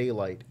little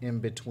daylight in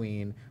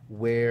between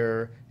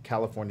where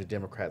California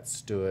Democrats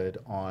stood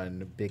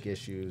on big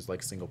issues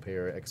like single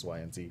payer, X, Y,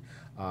 and Z,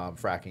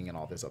 fracking, and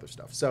all this other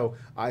stuff. So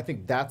I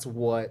think that's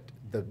what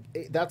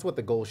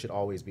the goal should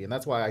always be, and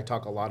that's why I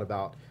talk a lot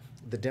about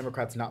the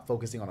Democrats not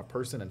focusing on a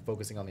person and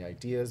focusing on the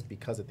ideas,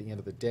 because at the end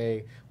of the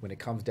day, when it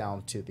comes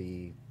down to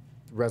the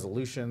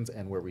resolutions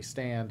and where we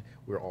stand,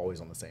 we're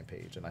always on the same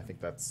page. And I think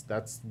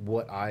that's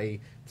what I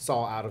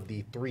saw out of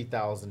the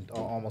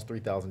almost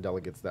 3,000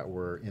 delegates that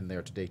were in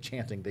there today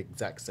chanting the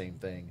exact same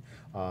thing.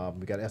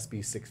 We got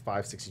SB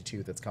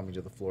 562 that's coming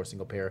to the floor,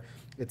 single payer.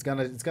 It's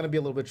gonna be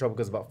a little bit of trouble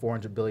because about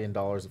 $400 billion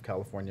of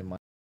California money.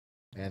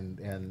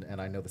 And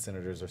I know the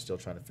senators are still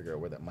trying to figure out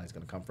where that money's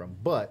going to come from.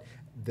 But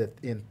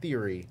in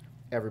theory,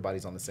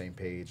 everybody's on the same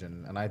page,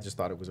 and I just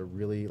thought it was a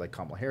really, like,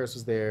 Kamala Harris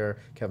was there,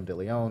 Kevin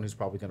DeLeon, who's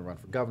probably going to run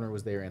for governor,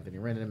 was there, Anthony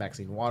Rendon,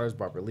 Maxine Waters,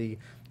 Barbara Lee.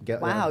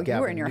 Wow, you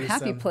were in your Newsom.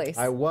 happy place.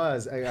 I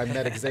was. I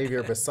met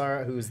Xavier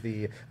Becerra, who's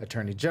the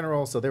Attorney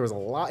General. So there was a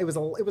lot. It was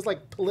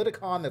like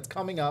Politicon that's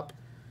coming up.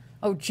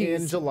 Oh,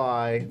 geez. in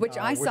July, which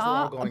I which we're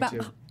saw all going about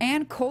to.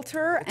 Ann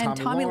Coulter and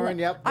Tommy Lauren,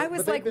 yep. I But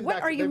was they've like, been what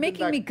back. are you They've been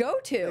making back. me go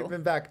They've to?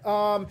 been back.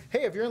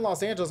 Hey, if you're in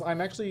Los Angeles, I'm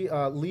actually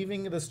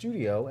leaving the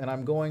studio, and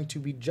I'm going to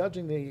be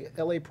judging the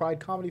LA Pride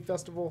Comedy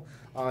Festival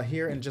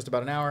here in just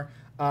about an hour.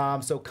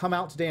 So come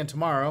out today and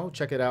tomorrow.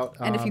 Check it out.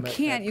 And if you at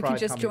can't, you can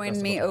just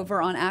join me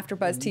over on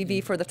AfterBuzz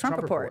TV for the Trump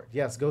Report.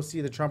 Yes, go see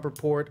the Trump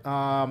Report.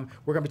 We're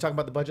going to be talking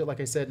about the budget, like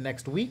I said,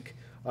 next week.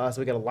 So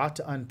we got a lot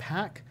to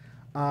unpack.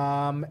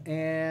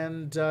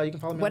 And you can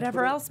follow me on Whatever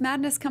Twitter. else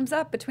madness comes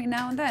up between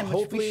now and then,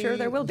 which we're sure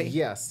there will be.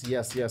 Yes.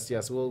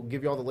 We'll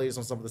give you all the latest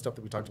on some of the stuff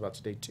that we talked about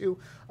today, too.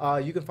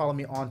 You can follow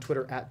me on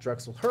Twitter at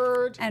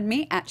DrexelHurd. And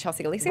me at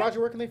Chelsea Galicia. Roger,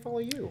 where can they follow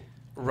you?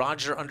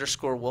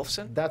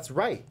 Roger_Wolfson. That's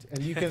right.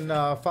 And you can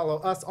follow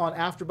us on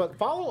AfterBuzz.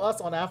 Follow us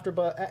on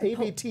AfterBuzz,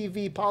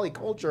 ABTV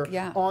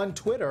Polyculture on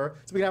Twitter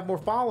so we can have more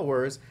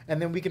followers,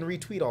 and then we can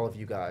retweet all of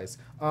you guys.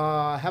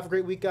 Have a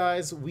great week,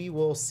 guys. We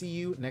will see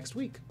you next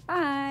week.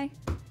 Bye.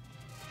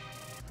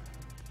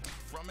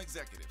 From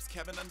executives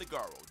Keven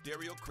Undergaro,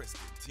 Dario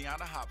Kristen,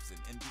 Tiana Hobson,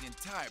 and the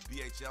entire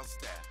BHL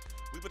staff,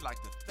 we would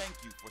like to thank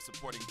you for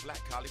supporting Black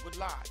Hollywood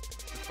Live,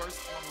 the first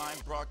online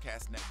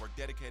broadcast network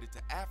dedicated to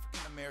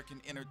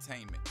African-American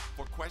entertainment.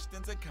 For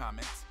questions and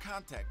comments,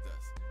 contact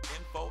us.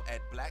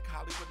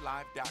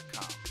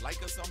 info@blackhollywoodlive.com.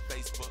 Like us on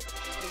Facebook,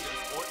 tweet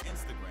us, or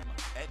Instagram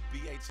us at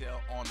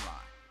BHL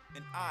Online.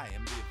 And I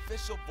am the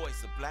official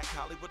voice of Black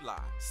Hollywood Live,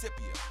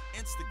 Scipio,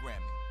 Instagram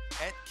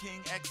me at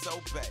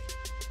KingXOBay.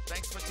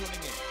 Thanks for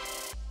tuning in.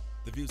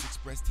 The views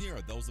expressed here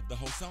are those of the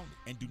hosts only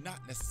and do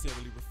not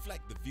necessarily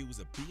reflect the views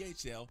of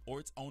BHL or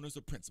its owners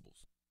or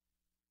principals.